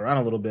around and fuck around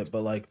a little bit,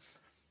 but like,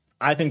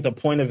 I think the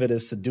point of it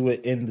is to do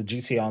it in the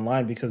GTA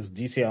Online, because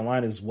GTA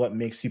Online is what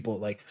makes people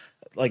like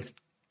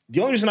the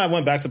only reason I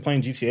went back to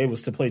playing GTA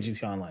was to play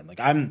GTA Online. Like,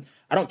 I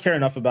don't care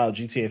enough about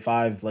GTA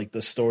 5, like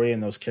the story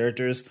and those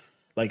characters.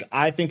 Like,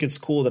 I think it's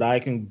cool that I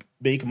can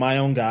make my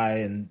own guy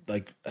and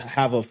like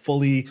have a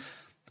fully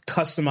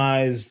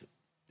customized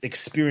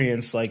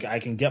experience. Like, I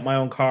can get my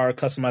own car,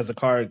 customize the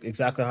car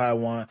exactly how I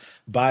want,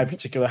 buy a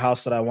particular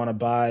house that I want to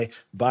buy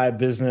a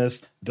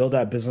business, build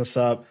that business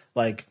up.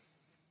 Like,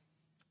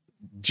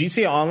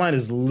 GTA Online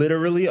is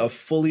literally a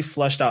fully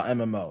fleshed out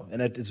MMO,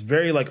 and it's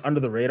very like under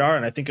the radar,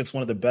 and I think it's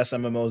one of the best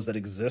MMOs that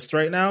exist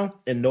right now,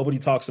 and nobody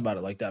talks about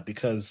it like that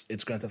because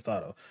it's Grand Theft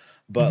Auto.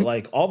 But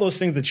like, all those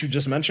things that you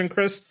just mentioned,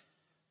 Chris,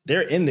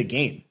 they're in the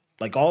game.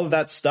 Like, all of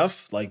that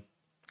stuff, like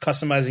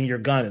customizing your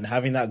gun and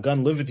having that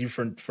gun live with you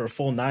for a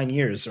full 9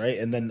 years, right?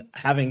 And then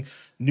having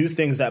new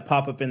things that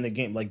pop up in the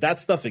game, like that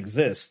stuff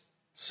exists.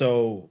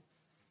 So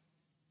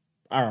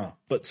I don't know.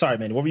 But sorry,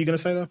 man, what were you gonna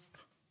say though?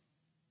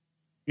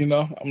 I'm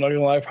not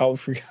gonna lie, I probably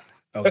forgot.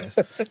 Okay.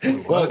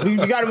 Well, we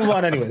got to move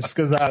on anyways,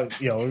 because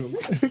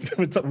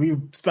we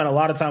spent a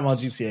lot of time on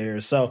GTA here.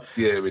 So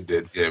yeah, we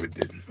did.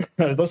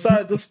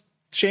 Let's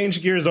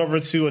change gears over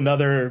to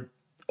another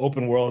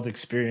open world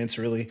experience,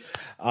 really,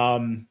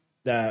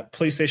 that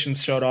PlayStation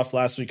showed off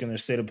last week in their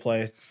State of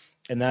Play,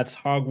 and that's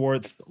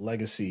Hogwarts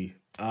Legacy.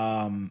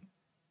 I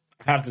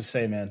have to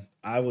say, man,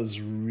 I was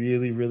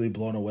really, really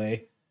blown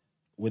away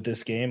with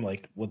this game,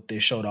 like what they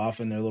showed off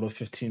in their little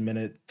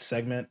 15-minute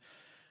segment.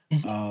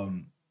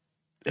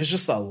 There's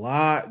just a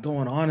lot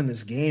going on in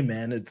this game,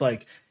 man. It's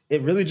like,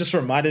 it really just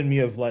reminded me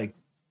of like,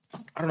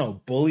 I don't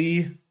know,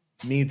 Bully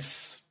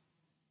meets,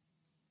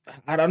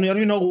 I don't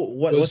even know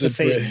what to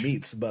say it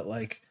meets, but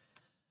like,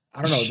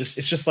 I don't know, it's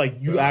just like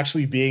you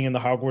actually being in the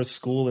Hogwarts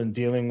school and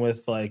dealing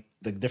with like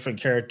the different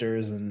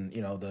characters and,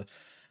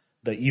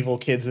 the evil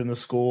kids in the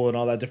school and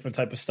all that different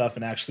type of stuff,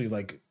 and actually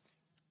like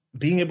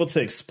being able to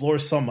explore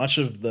so much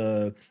of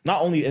the,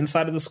 not only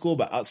inside of the school,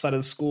 but outside of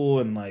the school.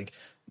 And like,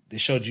 they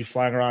showed you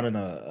flying around in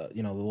a,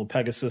 the little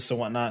Pegasus and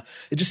whatnot.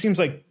 It just seems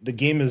like the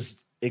game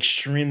is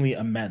extremely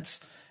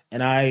immense.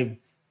 And I'm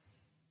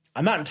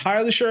not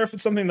entirely sure if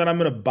it's something that I'm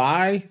going to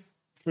buy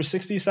for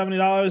 $60,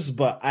 $70,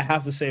 but I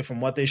have to say,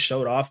 from what they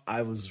showed off,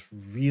 I was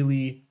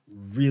really,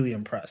 really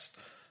impressed.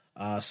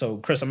 So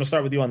Chris, I'm gonna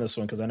start with you on this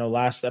one, because I know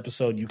last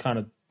episode you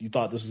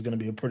thought this was going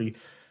to be a pretty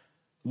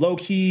low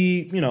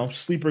key,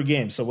 sleeper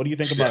game. So what do you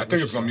think about? I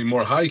think it's gonna be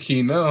more high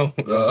key now.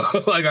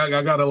 Like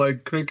I gotta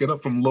like crank it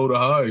up from low to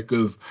high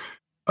because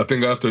I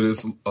think after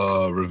this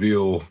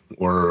reveal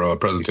or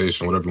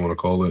presentation, whatever you want to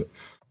call it,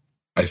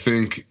 I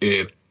think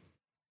it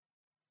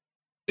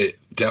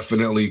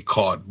definitely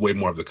caught way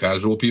more of the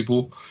casual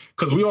people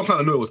because we all kind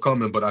of knew it was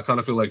coming, but I kind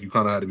of feel like you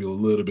kind of had to be a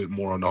little bit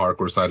more on the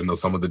hardcore side to know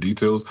some of the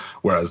details.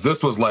 Whereas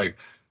this was like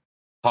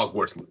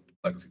Hogwarts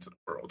Legacy to the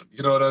world,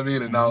 you know what I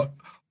mean? And now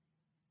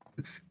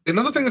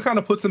another thing that kind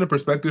of puts into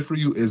perspective for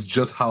you is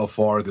just how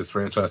far this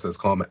franchise has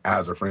come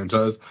as a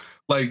franchise.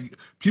 Like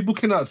people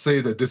cannot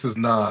say that this is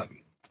not.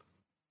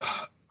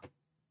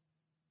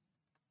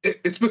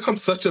 It's become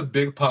such a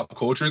big pop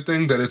culture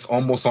thing that it's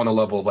almost on a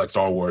level of like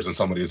Star Wars and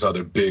some of these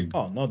other big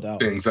no doubt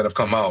things that have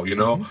come out,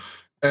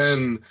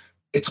 and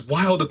it's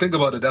wild to think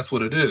about it. That's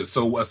what it is.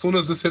 So as soon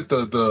as this hit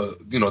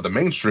the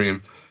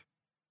mainstream,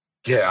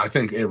 I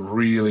think it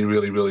really,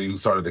 really, really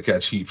started to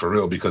catch heat for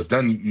real because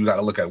then you got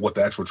to look at what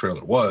the actual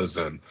trailer was.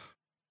 And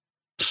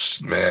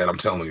man, I'm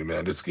telling you,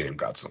 man, this game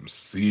got some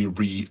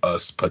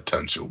serious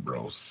potential,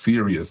 bro.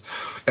 Serious.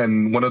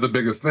 And one of the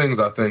biggest things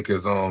I think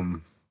is,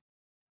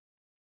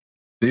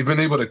 they've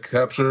been able to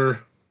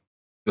capture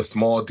the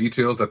small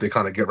details that they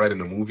kind of get right in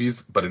the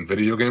movies, but in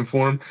video game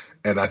form.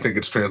 And I think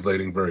it's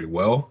translating very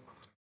well.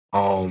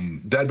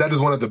 That is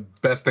one of the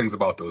best things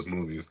about those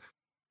movies.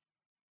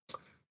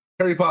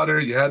 Harry Potter,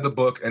 you had the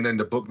book, and then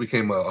the book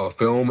became a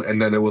film, and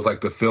then it was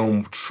like the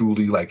film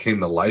truly like came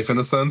to life in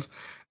a sense.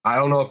 I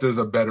don't know if there's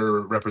a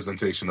better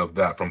representation of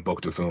that from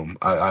book to film.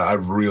 I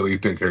really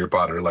think Harry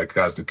Potter like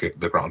has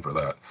the crown for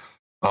that.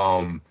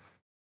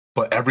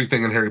 But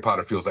everything in Harry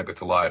Potter feels like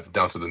it's alive,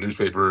 down to the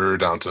newspaper,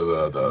 down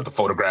to the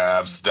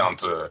photographs, down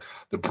to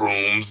the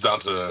brooms, down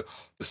to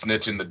the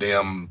snitch in the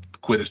damn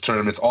Quidditch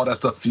tournaments. All that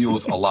stuff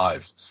feels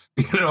alive.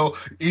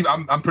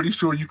 I'm pretty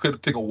sure you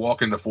could take a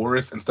walk in the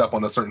forest and step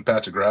on a certain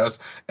patch of grass,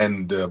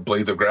 and the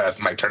blades of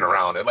grass might turn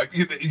around. And like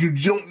you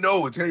don't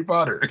know it's Harry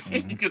Potter.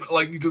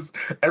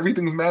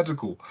 Everything's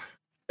magical,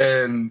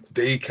 and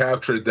they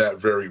captured that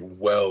very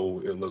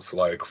well. It looks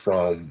like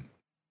from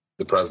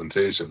the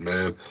presentation,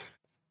 man.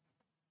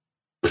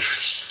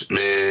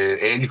 Man,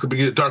 and you could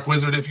be a dark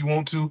wizard if you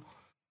want to.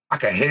 I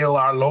can hail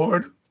our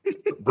Lord.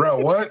 Bro,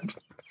 what?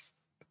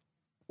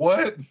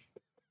 What?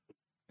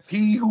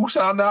 He who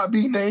shall not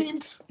be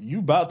named? You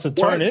about to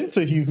turn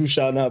into he who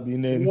shall not be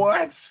named.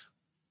 What?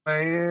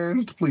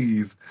 Man,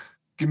 please.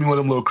 Give me one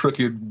of them little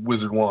crooked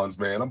wizard wands,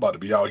 man. I'm about to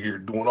be out here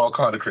doing all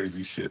kind of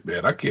crazy shit,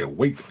 man. I can't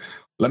wait.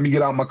 Let me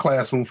get out of my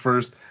classroom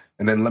first,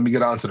 and then let me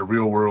get out into the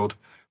real world,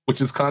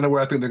 which is kind of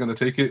where I think they're going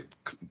to take it.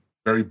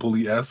 Very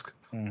Bully-esque.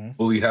 Mm-hmm.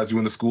 Bully has you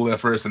in the school at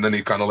first, and then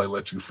he kind of like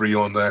let you free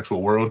on the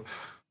actual world.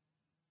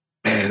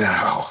 Man,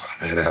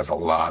 it has a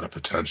lot of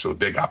potential.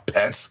 They got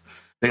pets.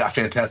 They got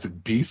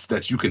fantastic beasts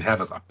that you can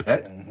have as a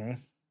pet. Mm-hmm.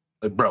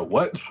 Like, bro,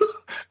 what?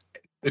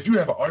 If you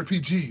have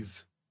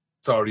RPGs,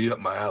 it's already up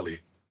my alley.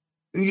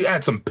 And you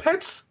add some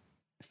pets,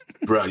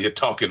 bro, you're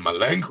talking my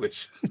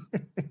language.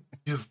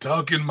 You're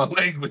talking my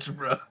language,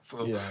 bro.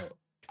 So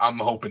I'm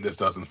hoping this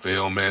doesn't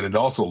fail, man. It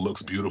also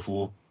looks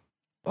beautiful.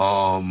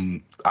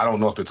 I don't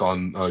know if it's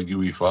on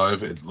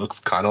UE5. It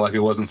looks kind of like it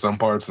was in some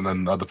parts, and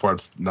then other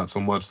parts not so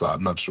much. So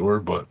I'm not sure,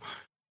 but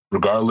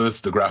regardless,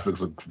 the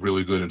graphics look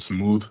really good and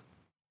smooth.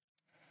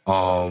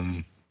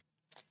 Man,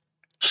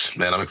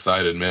 I'm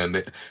excited,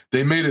 man.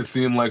 They made it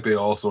seem like they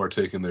also are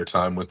taking their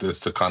time with this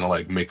to kind of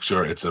like make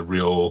sure it's a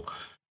real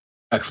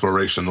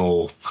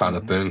explorational kind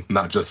of thing,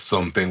 not just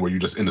something where you're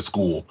just in the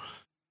school.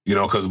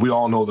 Because we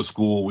all know the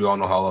school, we all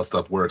know how all that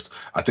stuff works.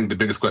 I think the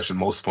biggest question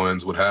most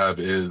fans would have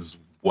is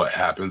what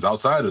happens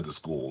outside of the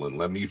school, and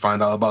let me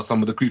find out about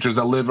some of the creatures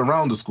that live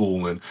around the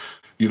school. And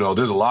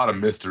there's a lot of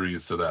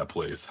mysteries to that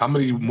place. How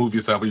many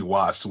movies have we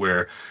watched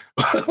where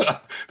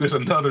there's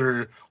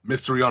another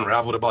mystery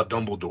unraveled about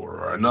Dumbledore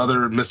or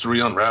another mystery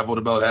unraveled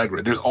about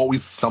Hagrid? There's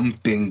always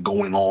something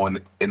going on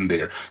in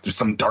there. There's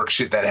some dark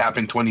shit that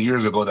happened 20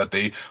 years ago that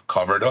they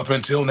covered up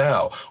until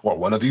now. Or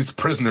one of these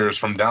prisoners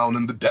from down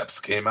in the depths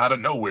came out of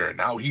nowhere.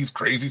 Now he's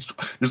crazy.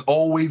 There's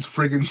always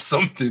friggin'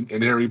 something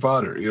in Harry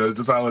Potter. It's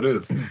just how it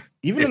is.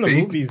 Even in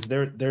the movies,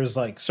 there's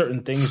like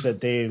certain things that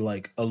they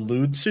like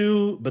allude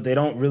to, but they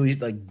don't really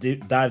like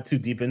dive too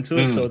deep into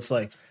it. So it's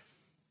like,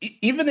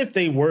 even if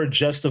they were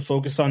just to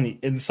focus on the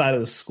inside of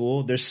the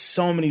school, there's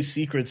so many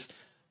secrets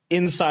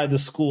inside the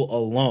school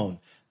alone.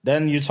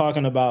 Then you're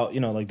talking about,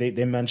 like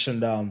they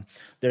mentioned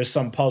there's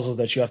some puzzles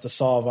that you have to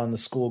solve on the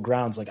school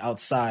grounds, like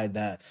outside,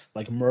 that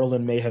like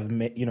Merlin may have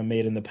made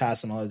in the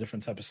past and all that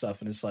different type of stuff.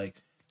 And it's like,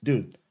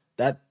 dude,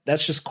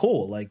 that's just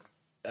cool. Like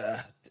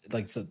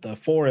the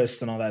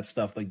forest and all that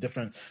stuff, like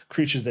different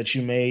creatures that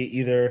you may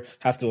either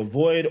have to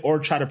avoid or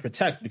try to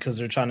protect because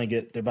they're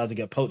about to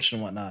get poached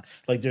and whatnot.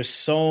 Like there's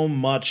so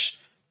much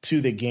to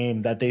the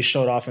game that they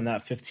showed off in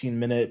that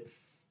 15-minute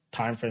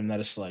time frame that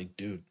it's like,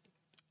 dude,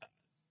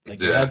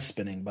 like your head's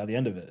spinning by the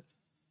end of it.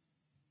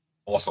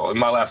 Also, in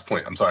my last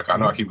point, I'm sorry, I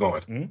know I keep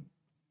going. Mm-hmm.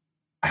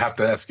 I have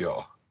to ask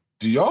y'all,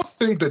 do y'all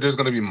think that there's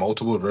going to be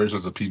multiple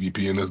versions of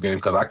PvP in this game?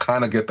 Because I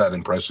kind of get that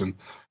impression.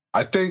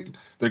 I think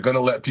they're gonna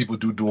let people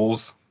do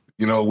duels,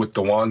 with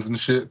the wands and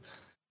shit.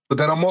 But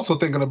then I'm also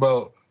thinking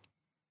about,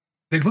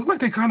 they look like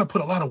they kind of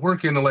put a lot of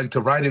work into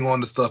to writing on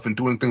the stuff and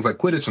doing things like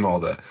Quidditch and all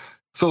that.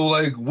 So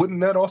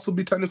wouldn't that also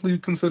be technically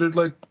considered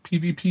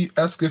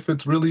PvP-esque if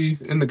it's really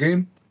in the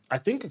game? I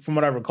think from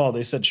what I recall,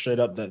 they said straight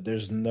up that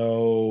there's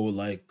no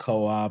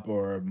co-op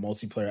or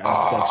multiplayer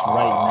aspects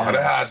right now.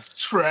 That's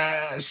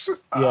trash.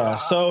 Yeah.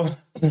 So,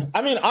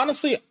 I mean,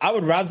 honestly, I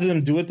would rather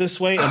them do it this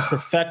way and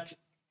perfect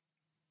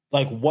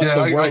what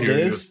the world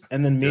is,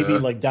 and then maybe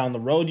down the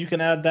road you can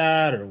add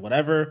that or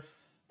whatever.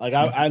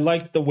 I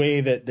like the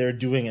way that they're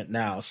doing it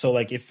now. So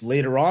if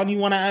later on you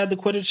want to add the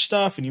Quidditch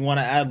stuff and you want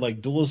to add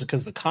duels,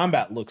 because the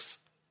combat looks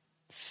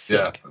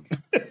sick.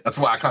 Yeah, that's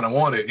why I kind of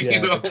want it. Yeah,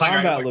 the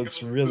combat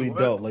looks really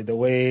dope. The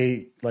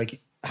way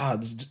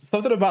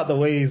something about the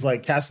way he's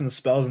casting the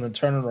spells and then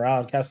turning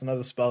around, casting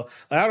another spell.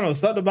 I don't know,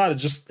 something about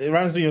it. It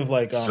reminds me of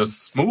it's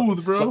just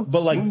smooth, bro.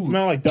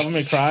 But Devil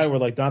May Cry,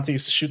 where Dante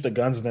used to shoot the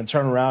guns and then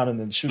turn around and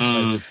then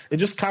shoot. It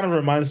just kind of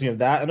reminds me of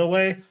that in a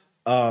way.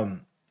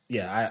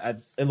 Yeah,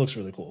 it looks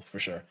really cool for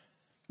sure.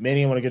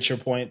 Manny, I want to get your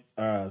point.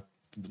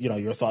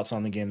 Your thoughts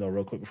on the game though,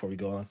 real quick before we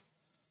go on.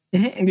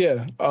 Mm-hmm,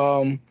 yeah.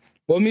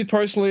 Well, me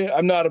personally,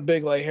 I'm not a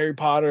big Harry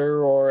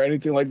Potter or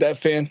anything like that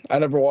fan. I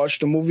never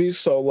watched the movies,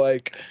 so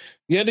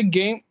the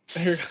game.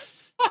 Here.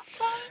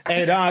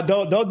 Hey,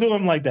 don't do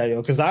him like that,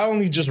 yo. Because I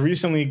only just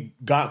recently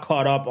got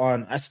caught up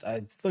on. I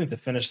still need to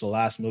finish the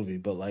last movie,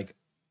 but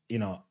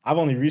I've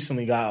only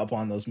recently got up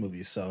on those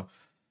movies, so.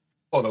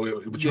 Oh no,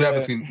 but you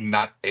haven't seen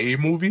not a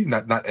movie,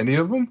 not any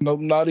of them. Nope,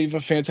 not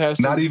even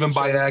Fantastic. Not even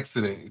by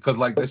accident, because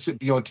that shit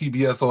be on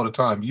TBS all the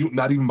time. You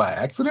not even by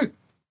accident.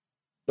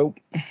 Nope.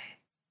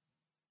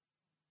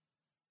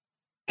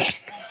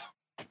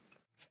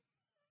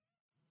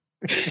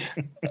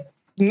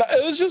 No,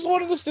 it was just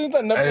one of those things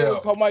that never really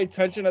caught my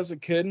attention as a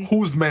kid.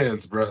 Whose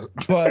man's, bro?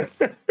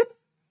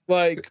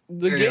 But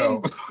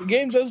the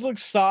game does look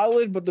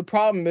solid, but the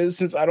problem is,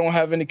 since I don't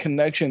have any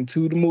connection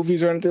to the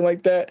movies or anything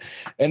like that,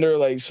 and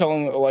they're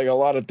selling a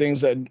lot of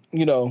things that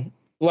a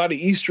lot of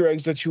Easter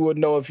eggs that you would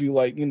know if you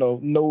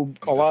know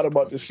a lot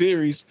about the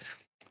series,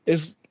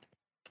 it's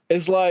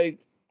it's a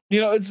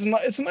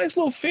nice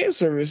little fan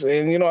service,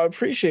 and I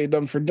appreciate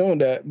them for doing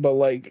that. But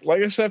like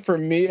I said, for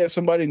me as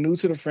somebody new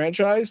to the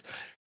franchise,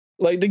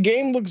 the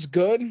game looks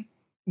good,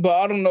 but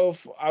I don't know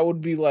if I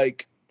would be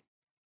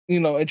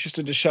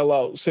interested to shell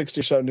out $60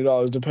 or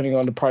 $70 depending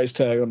on the price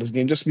tag on this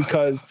game, just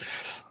because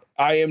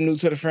I am new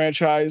to the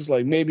franchise.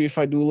 Maybe if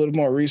I do a little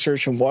more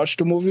research and watch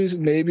the movies,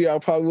 maybe I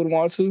probably would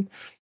want to.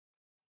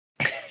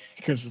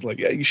 Because it's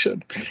yeah, you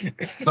should.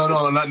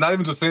 No, not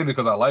even just saying it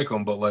because I like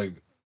them, but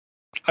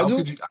how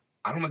could you?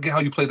 I don't get how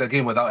you play that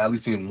game without at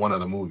least seeing one of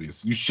the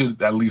movies. You should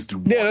at least do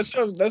one. Yeah, that's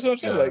what I'm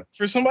saying. Yeah.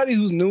 For somebody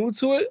who's new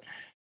to it,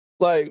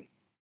 I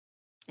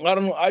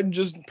don't know. I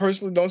just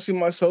personally don't see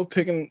myself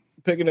picking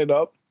it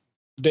up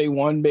day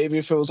one, maybe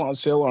if it was on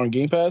sale or on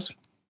Game Pass.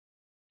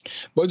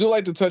 But I do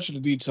like to touch the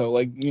detail,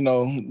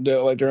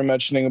 they're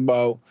mentioning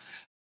about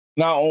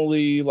not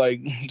only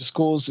the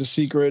schools, the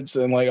secrets,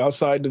 and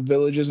outside the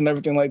villages and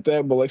everything like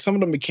that, but some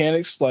of the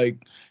mechanics,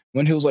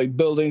 when he was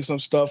building some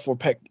stuff or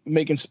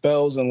making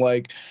spells, and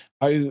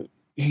they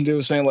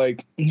were saying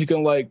you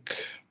can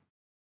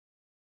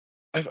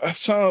I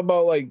saw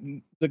about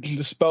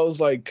the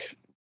spells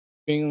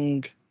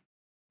being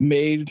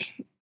made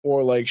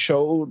or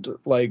showed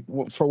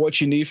for what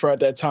you need for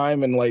at that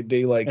time, and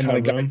they kind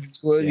of got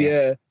into it.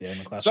 Yeah.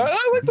 So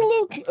I like the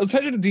little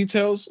attention to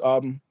details.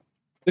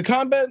 The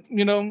combat,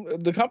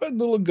 the combat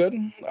do look good.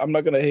 I'm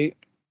not gonna hate.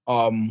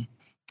 And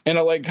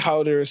I like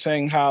how they're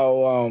saying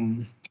how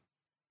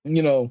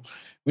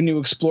when you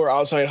explore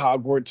outside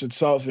Hogwarts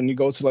itself and you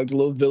go to the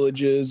little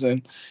villages,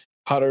 and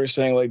how they're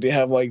saying they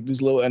have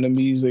these little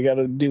enemies they got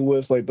to deal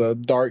with, the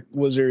dark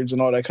wizards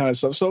and all that kind of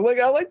stuff. So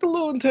I like the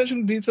little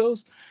intentional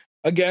details.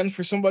 Again,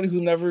 for somebody who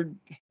never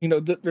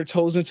dipped their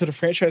toes into the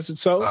franchise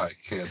itself, I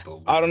can't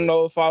believe I don't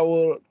know if I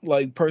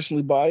would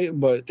personally buy it,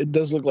 but it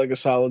does look like a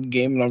solid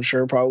game, and I'm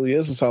sure it probably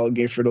is a solid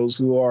game for those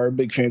who are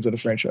big fans of the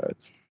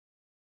franchise.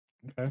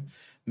 Okay,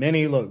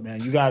 Manny, look,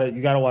 man, you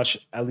gotta watch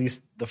at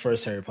least the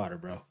first Harry Potter,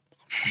 bro.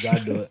 You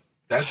gotta do it.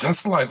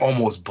 That's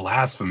almost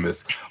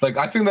blasphemous.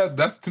 I think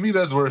that's to me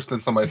that's worse than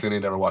somebody saying they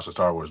never watched a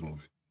Star Wars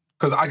movie.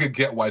 Because I could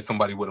get why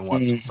somebody wouldn't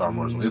watch Star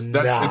Wars.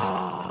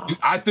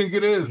 I think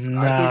it is.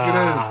 I think it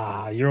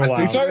is. You're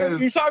wild.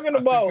 You're talking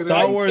about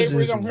Star Wars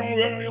is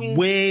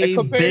way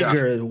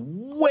bigger.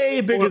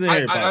 Way bigger than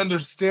Harry Potter. I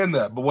understand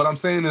that. But what I'm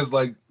saying is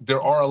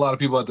there are a lot of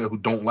people out there who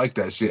don't like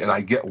that shit, and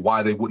I get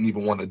why they wouldn't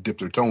even want to dip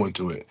their toe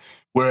into it.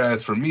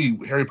 Whereas for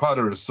me, Harry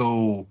Potter is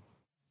so...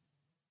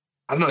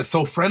 I don't know. It's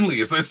so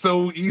friendly. It's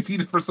so easy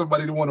for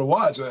somebody to want to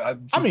watch.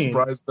 I'm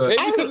surprised that...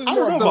 Because it's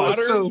more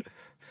modern.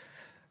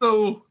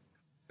 So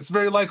it's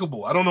very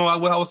likable. I don't know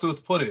how else to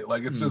put it.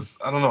 It's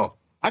just, I don't know.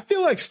 I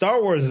feel like Star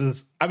Wars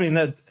is,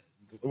 that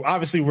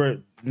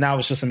obviously now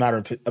it's just a matter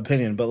of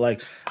opinion,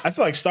 but I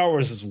feel like Star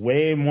Wars is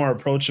way more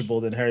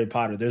approachable than Harry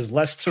Potter. There's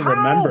less to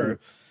remember.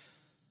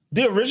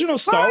 The original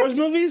Star Wars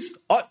movies,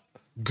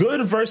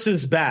 good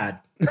versus bad.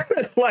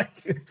 Like,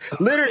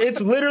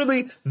 it's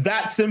literally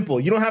that simple.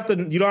 You don't have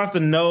to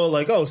know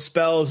like, oh,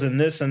 spells and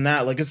this and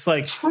that. Like, it's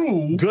like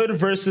True. good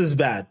versus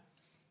bad.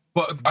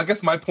 But I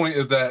guess my point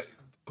is that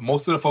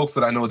most of the folks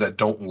that I know that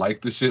don't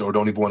like this shit or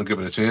don't even want to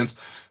give it a chance,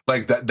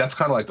 like that's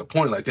kind of like the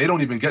point. Like, they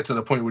don't even get to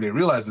the point where they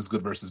realize it's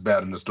good versus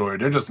bad in the story.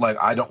 They're just like,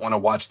 I don't want to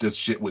watch this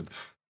shit with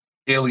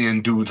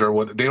alien dudes or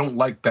what. They don't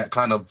like that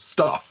kind of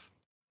stuff.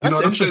 You That's know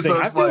what I'm saying?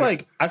 interesting.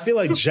 So I feel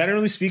like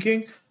generally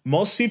speaking,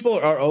 most people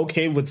are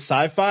okay with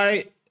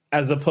sci-fi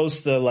as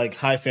opposed to like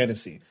high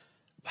fantasy.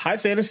 High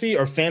fantasy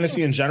or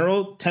fantasy in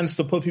general tends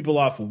to put people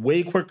off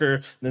way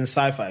quicker than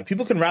sci-fi.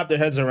 People can wrap their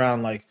heads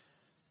around like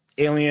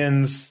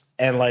aliens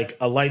and like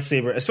a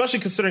lightsaber, especially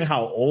considering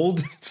how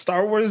old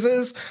Star Wars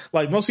is.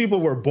 Like, most people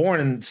were born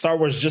and Star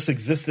Wars just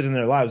existed in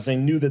their lives. They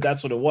knew that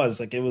that's what it was.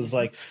 Like, it was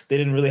like they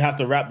didn't really have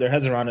to wrap their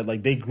heads around it.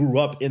 Like, they grew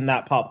up in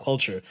that pop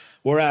culture.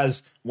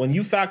 Whereas when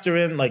you factor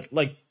in like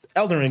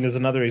Elden Ring is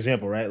another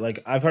example, right?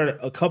 Like, I've heard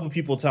a couple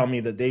people tell me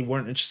that they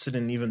weren't interested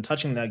in even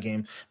touching that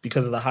game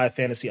because of the high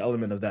fantasy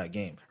element of that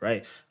game,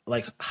 right?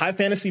 Like, high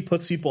fantasy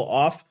puts people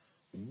off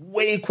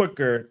way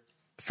quicker,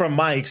 from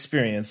my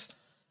experience,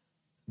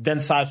 than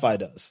sci-fi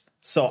does.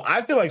 So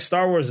I feel like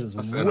Star Wars is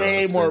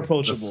way more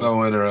approachable. That's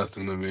so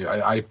interesting to me.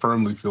 I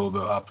firmly feel the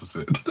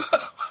opposite.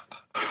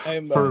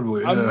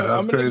 Firmly, I'm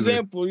that's an crazy.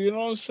 example. You know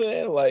what I'm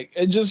saying? Like,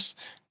 it just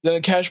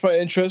didn't catch my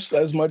interest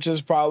as much as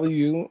probably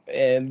you,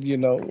 and you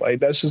know, like,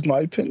 that's just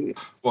my opinion.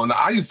 Well, now,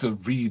 I used to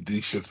read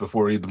these shits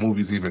before the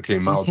movies even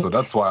came out, so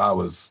that's why I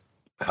was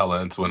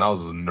hella into it. And I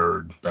was a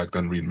nerd back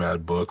then, reading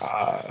mad books,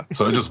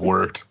 so it just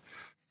worked.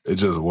 It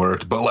just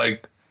worked. But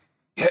like,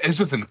 yeah, it's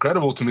just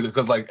incredible to me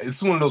because like,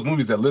 it's one of those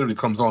movies that literally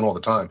comes on all the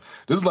time.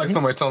 This is like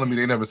somebody telling me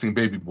they never seen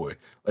Baby Boy.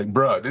 Like,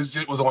 bruh, this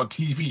shit was on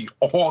TV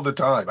all the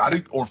time.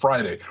 Or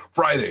Friday,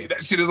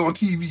 that shit is on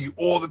TV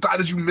all the time.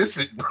 Did you miss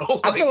it, bro?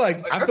 I feel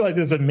like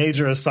there's a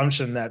major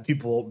assumption that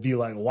people be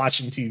like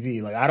watching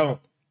TV. Like, I don't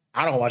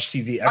watch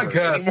TV ever I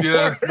guess, anymore.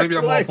 yeah. Maybe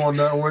I'm like, off on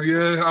that one.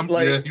 Yeah,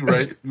 yeah,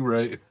 you're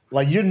right.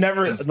 Like, you're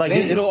never like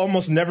damn. it'll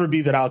almost never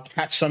be that I'll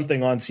catch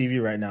something on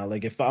TV right now.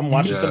 Like, if I'm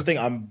watching something,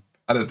 I'm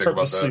I didn't think about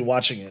purposely that.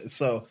 watching it.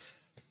 So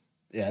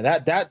yeah,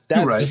 that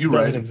You're just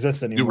doesn't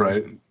exist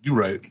anymore. You're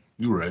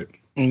right.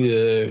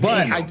 Yeah,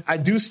 But I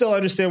do still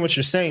understand what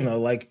you're saying though.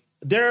 Like,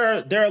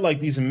 there are like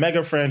these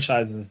mega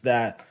franchises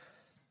that,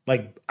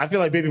 like, I feel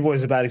like Baby Boy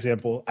is a bad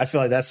example. I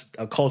feel like that's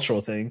a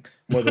cultural thing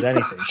more than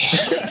anything.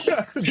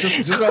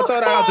 just I throw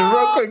that out there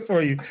real quick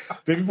for you.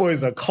 Baby Boy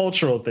is a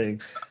cultural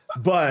thing.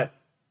 But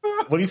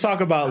when you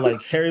talk about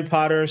like Harry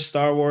Potter,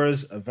 Star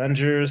Wars,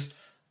 Avengers,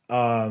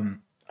 I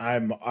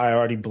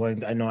already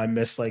blinked. I know I'm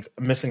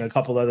missing a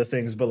couple other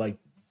things, but like,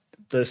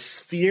 the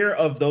sphere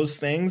of those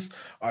things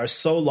are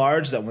so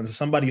large that when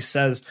somebody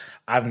says,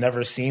 I've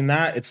never seen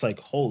that, it's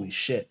like, holy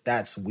shit,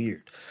 that's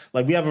weird.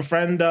 Like, we have a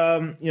friend,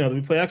 that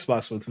we play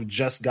Xbox with, who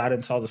just got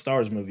into all the Star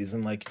Wars movies,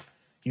 and like,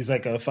 he's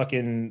like a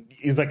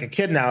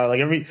kid now. Like,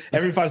 every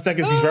 5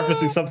 seconds he's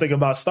referencing something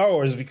about Star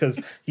Wars because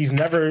he's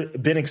never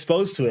been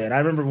exposed to it. And I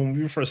remember when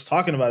we were first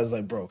talking about it, I was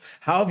like, bro,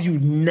 how have you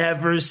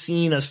never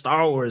seen a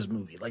Star Wars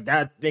movie? Like,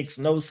 that makes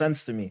no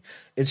sense to me.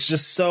 It's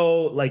just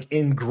so like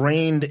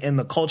ingrained in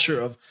the culture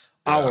of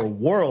our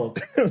world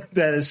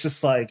that it's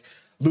just like,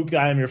 Luke,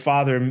 I am your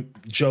father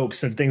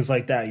jokes and things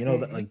like that. You know,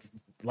 that, like,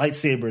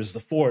 lightsabers, the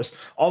Force,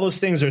 all those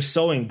things are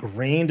so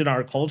ingrained in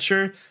our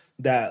culture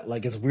that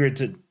like, it's weird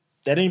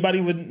that anybody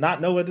would not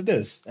know what it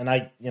is. And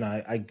I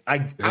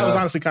was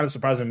honestly kind of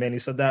surprised when Manny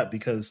said that,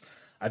 because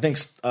I think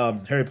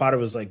Harry Potter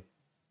was like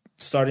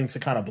starting to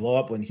kind of blow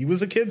up when he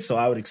was a kid. So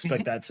I would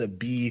expect that to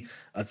be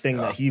a thing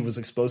that he was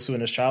exposed to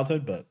in his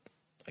childhood, but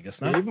I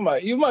guess not. Yeah, even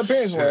my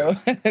parents were.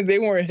 They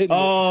weren't hitting.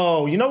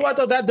 Oh, you know what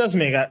though? That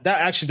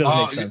actually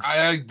does make sense.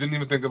 I didn't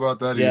even think about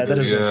that. Yeah, either. that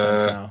does make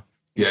sense now.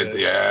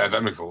 Yeah,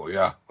 that makes a little.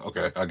 Yeah,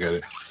 okay, I get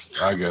it.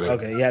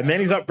 Okay, yeah,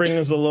 Manny's upbringing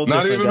is a little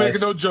not different. Not even guys.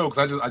 making no jokes.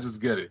 I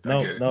just get it.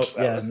 No.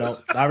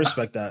 I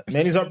respect that.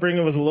 Manny's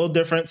upbringing was a little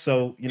different,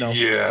 so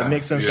it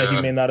makes sense that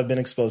he may not have been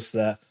exposed to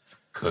that.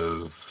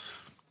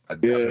 Because,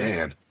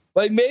 man,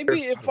 like,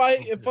 maybe if I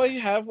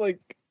have like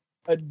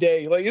a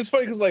day, like, it's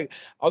funny because like,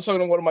 I was talking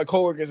to one of my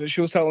coworkers and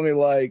she was telling me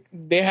like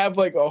they have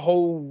like a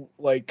whole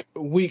like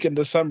week in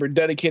December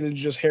dedicated to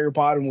just Harry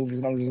Potter movies,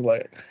 and I'm just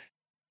like,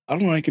 I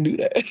don't know how I can do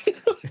that.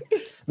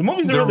 The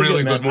movies are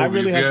really good, man. I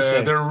really have to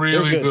say, they're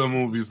really good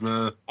movies,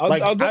 man. I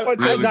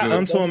got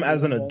into them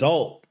as an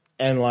adult,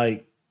 and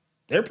like,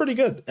 they're pretty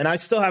good. And I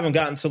still haven't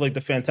gotten to like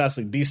the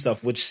Fantastic Beasts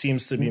stuff, which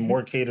seems to be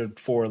more catered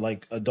for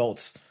like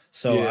adults.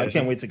 So I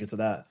can't wait to get to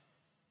that.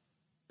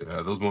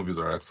 Yeah, those movies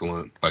are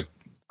excellent. Like,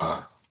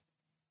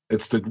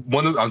 it's the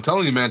one. I'm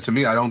telling you, man. To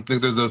me, I don't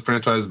think there's a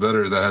franchise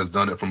better that has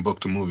done it from book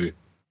to movie.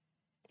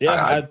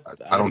 Yeah,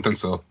 I don't think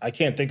so. I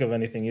can't think of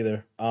anything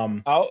either.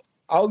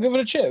 I'll give it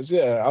a chance.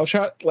 Yeah, I'll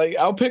try. Like,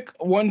 I'll pick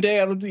one day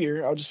out of the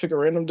year. I'll just pick a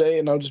random day,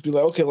 and I'll just be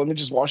like, okay, let me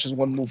just watch this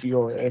one movie,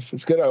 or if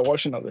it's good, I'll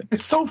watch another.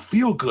 It's so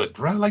feel good,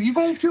 bro. Like you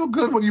gonna feel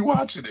good when you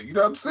watching it. You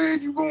know what I'm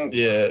saying? You gonna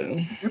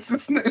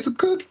It's a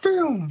good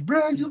film,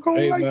 bro. You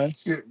gonna like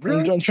it, bro.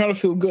 I'm trying to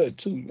feel good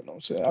too. You know what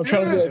I'm saying? I'm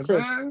trying to be like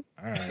Chris. Man.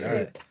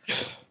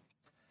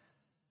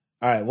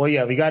 All right. Well,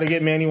 yeah, we got to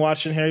get Manny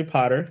watching Harry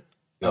Potter.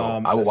 Yo,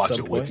 I will watch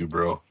it with you,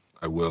 bro.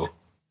 I will.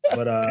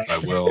 But I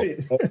will.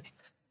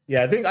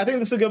 Yeah, I think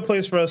this is a good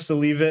place for us to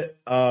leave it.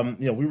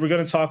 We were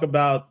going to talk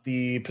about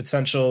the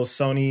potential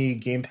Sony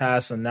Game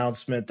Pass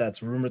announcement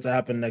that's rumored to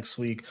happen next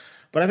week,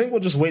 but I think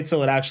we'll just wait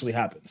till it actually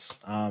happens.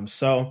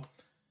 So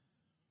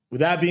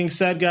with that being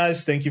said,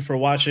 guys, thank you for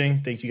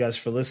watching. Thank you guys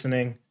for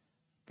listening.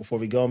 Before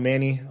we go,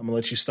 Manny, I'm going to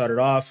let you start it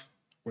off.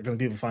 Where can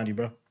people find you,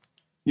 bro?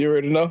 You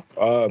already know.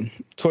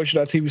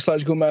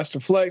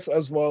 Twitch.tv/GoMasterFlex,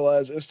 as well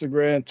as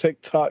Instagram,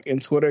 TikTok,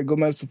 and Twitter,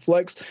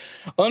 GoMasterFlex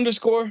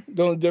 _.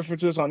 The only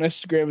difference is on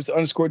Instagram is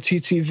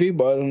 _TTV,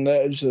 but other than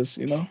that, it's just,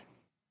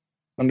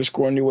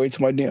 underscoring your way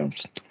to my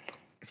DMs.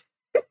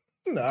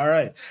 All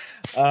right.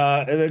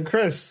 And then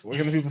Chris, where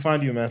can people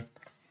find you, man?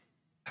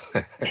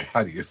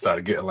 How do you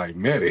start getting like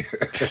Manny?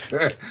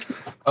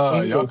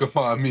 Y'all can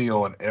find me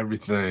on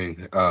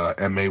everything.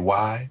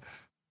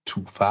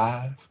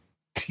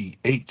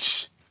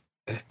 MAY25THXX.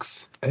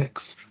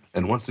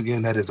 And once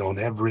again, that is on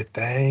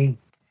everything.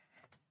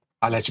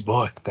 I'll let you,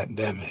 boy. God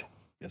damn it.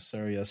 Yes,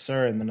 sir. Yes,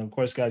 sir. And then, of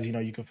course, guys,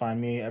 you can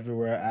find me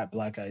everywhere at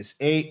Black Ice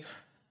 8.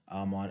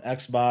 I'm on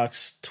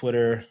Xbox,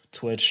 Twitter,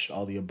 Twitch,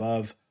 all the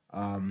above.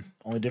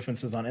 Only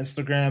differences on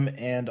Instagram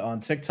and on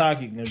TikTok.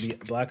 You can be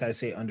Black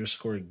Ice 8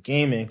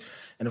 _gaming.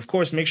 And of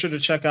course, make sure to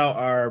check out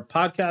our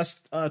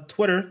podcast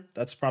Twitter.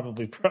 That's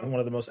probably one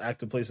of the most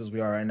active places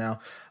we are right now.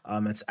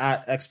 It's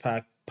at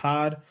XPack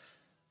Pod.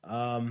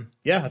 I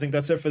think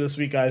that's it for this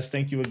week, guys.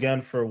 Thank you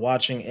again for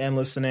watching and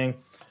listening.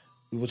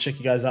 We will check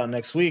you guys out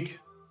next week.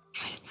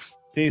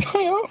 Peace.